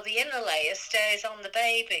 and so the inner layer stays on the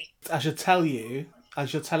baby. I should tell you,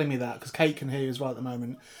 as you're telling me that, because Kate can hear you as well at the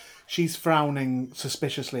moment, she's frowning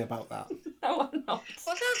suspiciously about that. No, I'm not.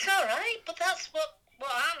 Well, that's all right, but that's what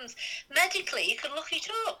happens. Medically, you can look it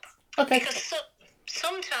up. Okay. Because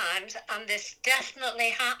sometimes, and this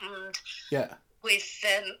definitely happened yeah. with,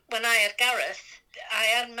 when I had Gareth, I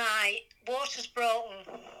had my waters broken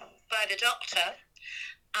by the doctor,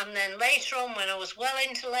 and then later on when I was well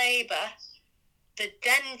into labour, the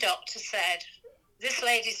then doctor said, this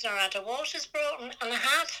lady's not had her waters broken, and I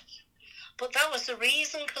had. But that was the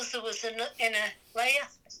reason, because there was an inner layer.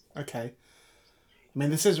 Okay. I mean,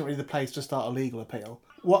 this isn't really the place to start a legal appeal.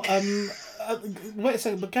 What? Wait a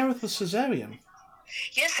second. But Gareth was caesarean.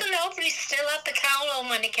 Yes, I know, but he still had the cowl on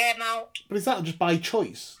when he came out. But is that just by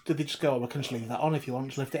choice? Did they just go, "Oh, I can just leave that on if you want,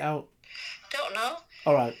 just lift it out"? Don't know.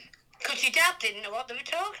 All right. Because your dad didn't know what they were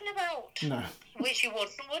talking about. No. Which he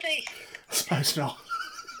wouldn't, would he? I suppose not.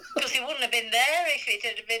 Because he wouldn't have been there if it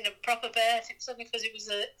had been a proper birth. It's only because he was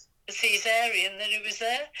a caesarean that he was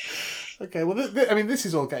there. Okay, well, I mean, this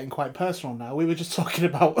is all getting quite personal now. We were just talking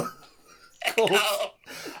about calls. Oh.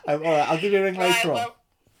 All right, I'll give you a ring later on.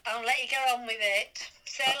 I'll let you get on with it.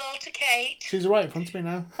 Say hello to Kate. She's right in front of me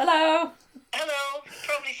now. Hello. Hello.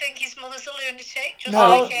 Probably think his mother's a lunatic, just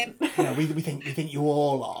No. like him. No, we think you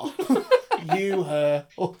all are. You, her,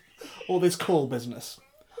 all this call business.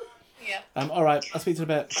 Yeah. All right, I'll speak to you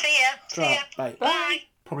in a bit. See ya. Right, bye. Bye.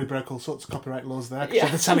 Probably broke all sorts of copyright laws there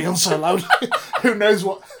because the telly on so loud. Who knows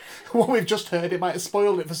what we've just heard? It might have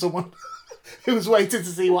spoiled it for someone who was waiting to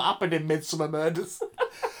see what happened in Midsummer Murders.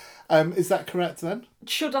 Is that correct then?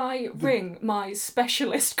 Should I ring my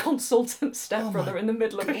specialist consultant stepbrother in the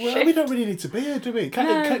middle of a shift? Well, we don't really need to be here, do we?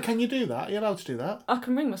 No. Can you do that? Are you allowed to do that? I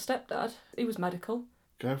can ring my stepdad. He was medical.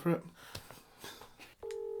 Go for it.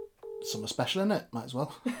 Something special in it. Might as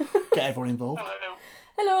well get everyone involved.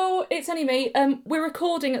 Hello, it's only me. We're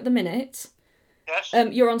recording at the minute. Yes.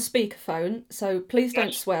 You're on speakerphone, so please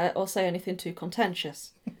don't swear or say anything too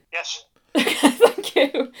contentious. Yes. Thank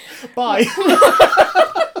you. Bye.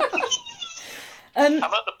 I'm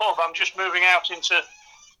at the pub. I'm just moving out into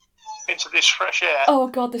this fresh air. Oh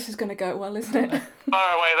God, this is going to go well, isn't it?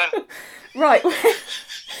 Far away then. Right.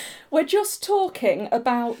 We're just talking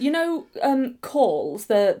about, calls,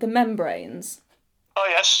 the membranes. Oh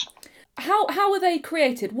yes. How are they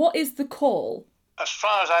created? What is the call? As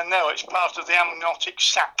far as I know, it's part of the amniotic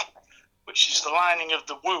sac, which is the lining of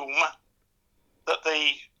the womb that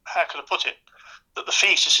how could I put it? That the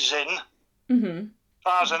fetus is in. Mm-hmm. As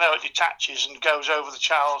far as I know, it detaches and goes over the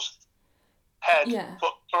child's head. Yeah.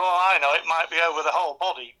 But for all I know, it might be over the whole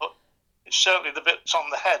body. But it's certainly the bits on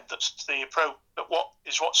the head that's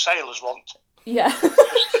what sailors want. Yeah.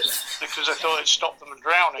 Because I thought it'd stop them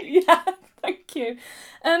drowning. Yeah. Thank you.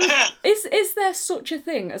 Is there such a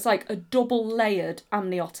thing as like a double layered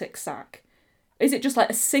amniotic sac? Is it just like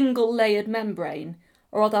a single layered membrane,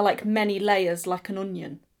 or are there like many layers like an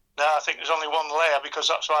onion? No, I think there's only one layer because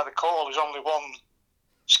that's why the caul is only one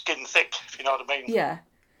skin thick, if you know what I mean. Yeah.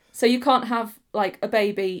 So you can't have like a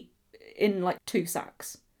baby in like two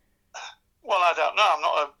sacs. Well, I don't know. I'm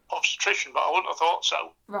not an obstetrician, but I wouldn't have thought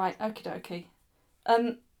so. Right. Okie dokie.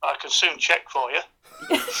 I can soon check for you.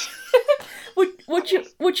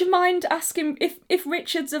 Would you mind asking if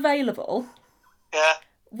Richard's available? Yeah.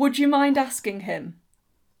 Would you mind asking him?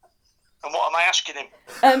 And what am I asking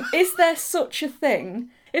him? Is there such a thing?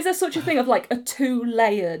 Is there such a thing of like a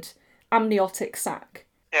 2-layered amniotic sac?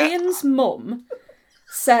 Yeah. Ian's mum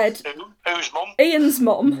said. Whose mum? Ian's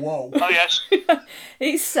mum. Whoa. Oh yes.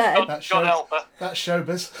 He said. God help her. That's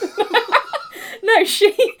showbiz. No,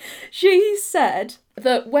 she said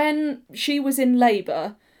that when she was in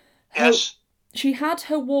labour, Yes. she had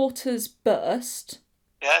her waters burst,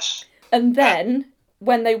 Yes. and then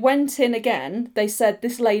when they went in again, they said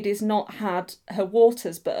this lady's not had her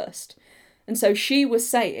waters burst. And so she was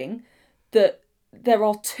saying that there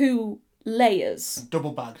are 2 layers.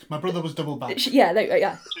 Double bagged. My brother was double bagged. Yeah,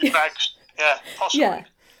 yeah. 2 bags. Yeah, possibly. Yeah.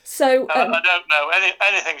 So I don't know.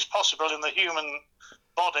 Anything's possible in the human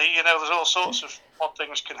body. There's all sorts of odd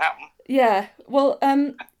things can happen. yeah. Well,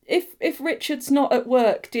 if Richard's not at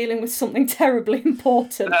work dealing with something terribly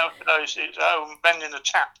important. No, he's at home bending a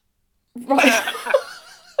tap. Right.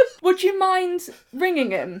 Would you mind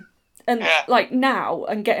ringing him and now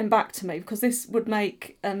and getting back to me, because this would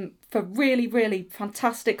make for really, really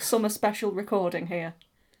fantastic summer special recording here.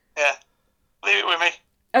 Yeah. Leave it with me.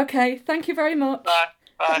 Okay, thank you very much. Bye.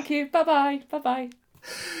 Thank you. Bye bye.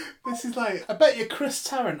 This is like, I bet you Chris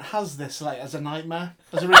Tarrant has this like as a nightmare,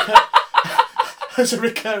 as a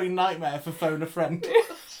recurring nightmare for Phone a Friend.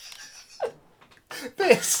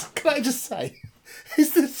 This, can I just say,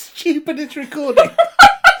 is the stupidest recording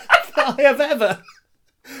that I have ever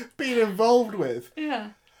been involved with.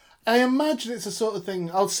 Yeah. I imagine it's the sort of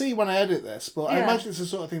thing, I'll see when I edit this, but I imagine it's the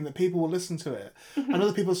sort of thing that people will listen to it, and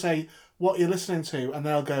other people say, what you're listening to, and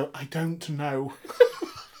they'll go, I don't know.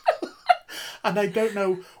 And I don't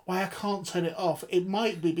know why I can't turn it off. It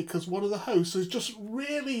might be because one of the hosts has just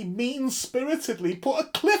really mean-spiritedly put a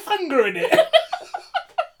cliffhanger in it.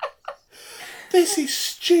 This is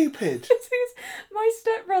stupid. My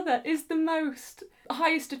stepbrother is the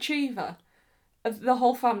highest achiever of the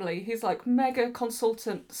whole family. He's like mega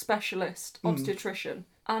consultant, specialist, obstetrician.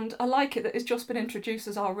 And I like it that it's just been introduced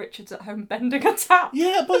as our Richard's at home bending a tap.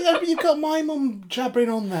 Yeah, but you've got my mum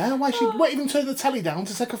jabbering on there. Why she won't even turn the telly down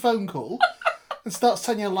to take a phone call and starts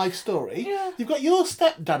telling you a life story. Yeah. You've got your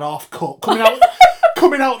stepdad half cut coming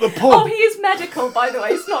out the pub. Oh, he is medical, by the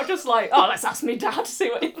way. It's not just like, let's ask me dad to see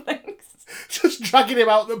what he thinks. Just dragging him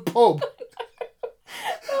out the pub.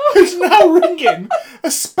 Who's now ringing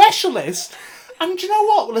a specialist. And do you know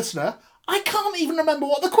what, listener? I can't even remember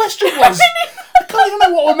what the question was. I can't even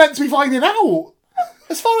know what we're meant to be finding out.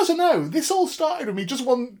 As far as I know, this all started with me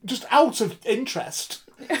just out of interest,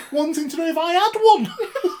 wanting to know if I had one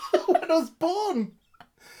when I was born.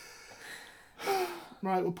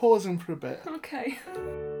 Right, we're pausing for a bit. Okay.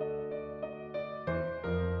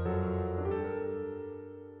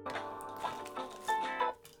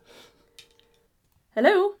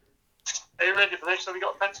 Hello? Are you ready for this? Have you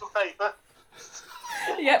got a pencil and paper?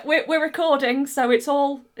 Yeah, we're recording, so it's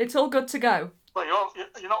all good to go. Well,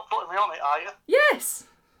 you're not putting me on it, are you? Yes.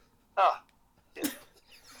 Ah. Yeah.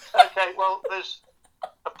 Okay, well, there's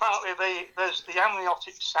the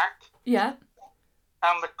amniotic sac. Yeah.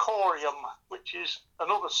 And the corium, which is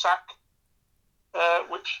another sac,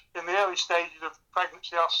 which in the early stages of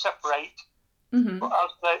pregnancy are separate. Mm-hmm. But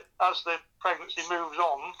as the pregnancy moves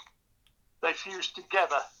on, they fuse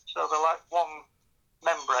together, so they're like one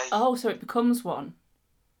membrane. Oh, so it becomes one.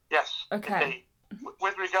 Yes. Okay. Indeed.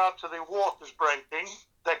 With regard to the waters breaking,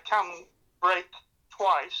 they can break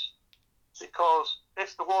twice, because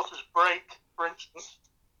if the waters break, for instance,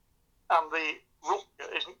 and the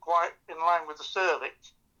rupture isn't quite in line with the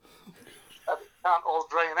cervix, and it can't all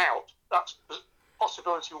drain out, that's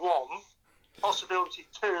possibility one. Possibility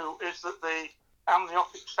two is that the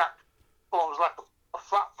amniotic sac forms like a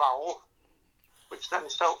flat valve, which then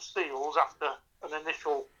self-seals after an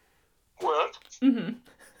initial work. Mm-hmm.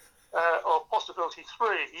 Or possibility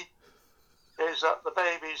three is that the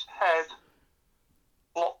baby's head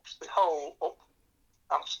blocks the hole up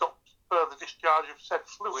and stops further discharge of said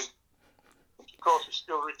fluid, which of course is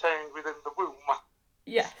still retained within the womb.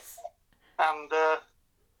 Yes. And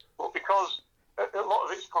but because a lot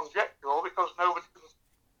of it's conjectural, because nobody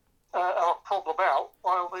can have a problem out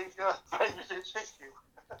while the baby's in situ.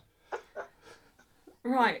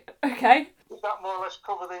 Right. Okay. Does that more or less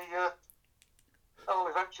cover the whole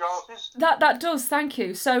eventualities? That does. Thank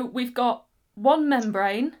you. So we've got one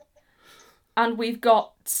membrane, and we've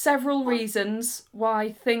got several reasons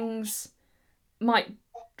why things might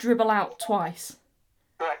dribble out twice.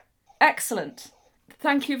 Correct. Excellent.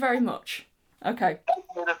 Thank you very much. Okay.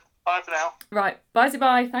 Bye for now. Right.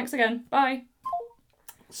 Bye. Thanks again. Bye.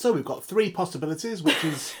 So we've got 3 possibilities, which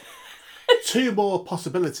is 2 more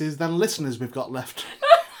possibilities than listeners we've got left.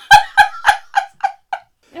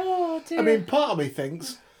 Oh, dear. I mean, part of me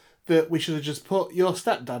thinks that we should have just put your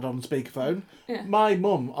stepdad on speakerphone, my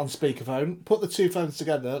mum on speakerphone, put the 2 phones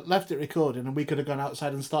together, left it recording, and we could have gone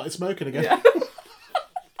outside and started smoking again. Yeah.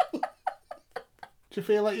 Do you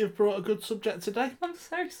feel like you've brought a good subject today? I'm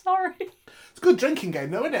so sorry. It's a good drinking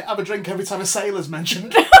game though, isn't it? Have a drink every time a sailor's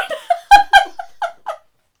mentioned.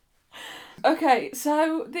 Okay,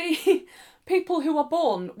 so the people who are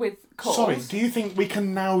born with cause... Sorry, do you think we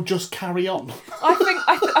can now just carry on? I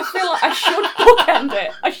feel like I should bookend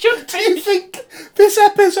it. I should... Do you think this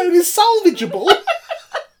episode is salvageable?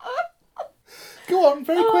 Go on,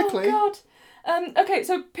 very quickly. Oh, God. Okay,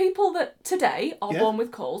 so people that today are born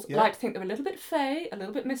with calls like to think they're a little bit fey, a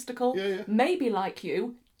little bit mystical, maybe like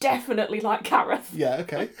you, definitely like Gareth. Yeah,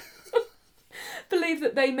 okay. believe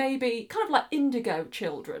that they may be kind of like indigo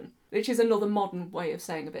children, which is another modern way of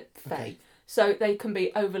saying a bit fey. Okay. So they can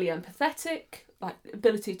be overly empathetic, like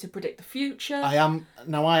ability to predict the future. I am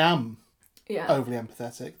Yeah. overly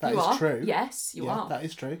empathetic. That You is are. true. Yes, you are. That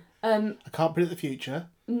is true. I can't predict the future.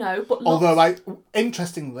 No, but Although,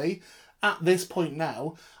 interestingly, at this point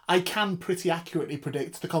now, I can pretty accurately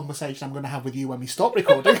predict the conversation I'm going to have with you when we stop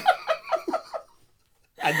recording.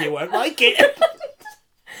 And you won't like it.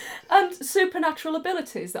 And supernatural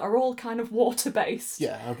abilities that are all kind of water-based.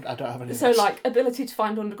 Yeah, I don't have any of So, this. like, ability to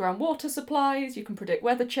find underground water supplies, you can predict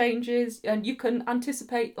weather changes, and you can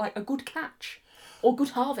anticipate, like, a good catch or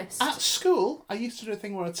good harvest. At school, I used to do a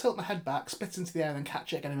thing where I'd tilt my head back, spit into the air, and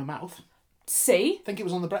catch it again in my mouth. See? I think it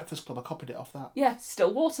was on the Breakfast Club. I copied it off that. Yeah,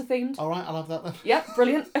 still water-themed. All right, I'll have that then. Yeah,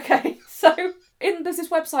 brilliant. Okay, so there's this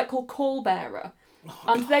website called Call Bearer,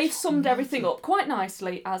 and they've summed everything up quite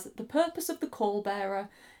nicely as the purpose of the Call Bearer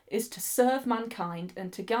is to serve mankind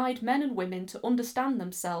and to guide men and women to understand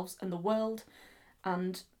themselves and the world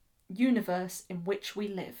and universe in which we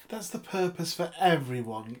live. That's the purpose for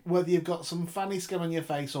everyone, whether you've got some fanny skin on your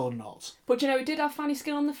face or not. But you know who did have fanny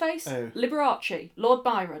skin on the face? Oh. Liberace, Lord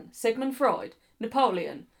Byron, Sigmund Freud,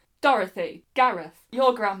 Napoleon, Dorothy, Gareth,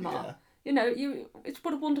 your grandma. Yeah. You know, it's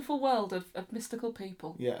what a wonderful world of mystical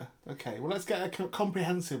people. Yeah, okay. Well, let's get a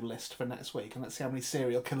comprehensive list for next week and let's see how many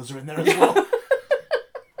serial killers are in there as well.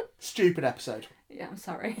 Stupid episode. Yeah, I'm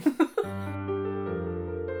sorry.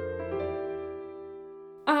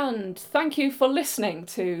 And thank you for listening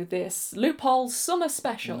to this Loopholes summer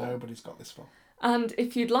special. Nobody's got this far. And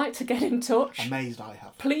if you'd like to get in touch... Amazed I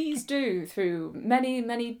have. Please do, through many,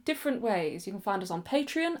 many different ways. You can find us on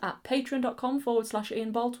Patreon at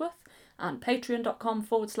patreon.com/Ian Boldsworth and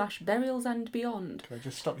patreon.com/Burials and Beyond. Can I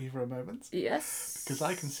just stop you for a moment? Yes. Because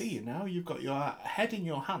I can see you now. You've got your head in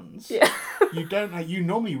your hands. Yeah. You don't. You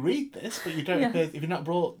normally read this, but you don't appear if you've not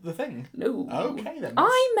brought the thing. No. Okay then.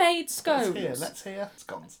 I made scones. Let's hear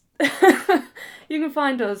scones. You can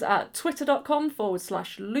find us at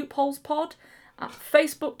twitter.com/loopholespod, at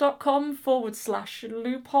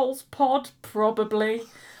facebook.com/loopholespod, probably.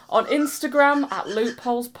 On Instagram at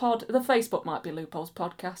loopholespod. The Facebook might be Loopholes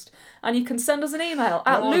Podcast. And you can send us an email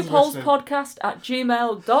at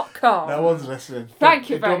loopholespodcast@gmail.com. No one's listening. Thank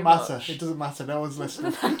you very much. It doesn't matter. No one's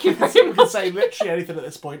listening. Thank you very We can much. say literally anything at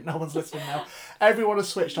this point. No one's listening now. Everyone has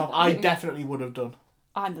switched off. I definitely would have done.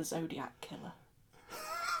 I'm the Zodiac Killer.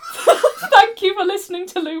 Thank you for listening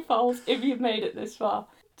to Loopholes if you've made it this far.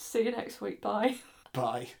 See you next week. Bye.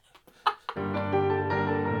 Bye.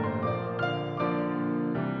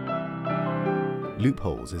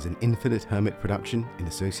 Loopholes is an Infinite Hermit production in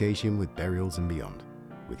association with Burials and Beyond,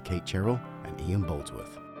 with Kate Cherrill and Ian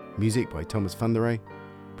Boldsworth. Music by Thomas Funderay,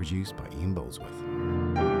 produced by Ian Boldsworth.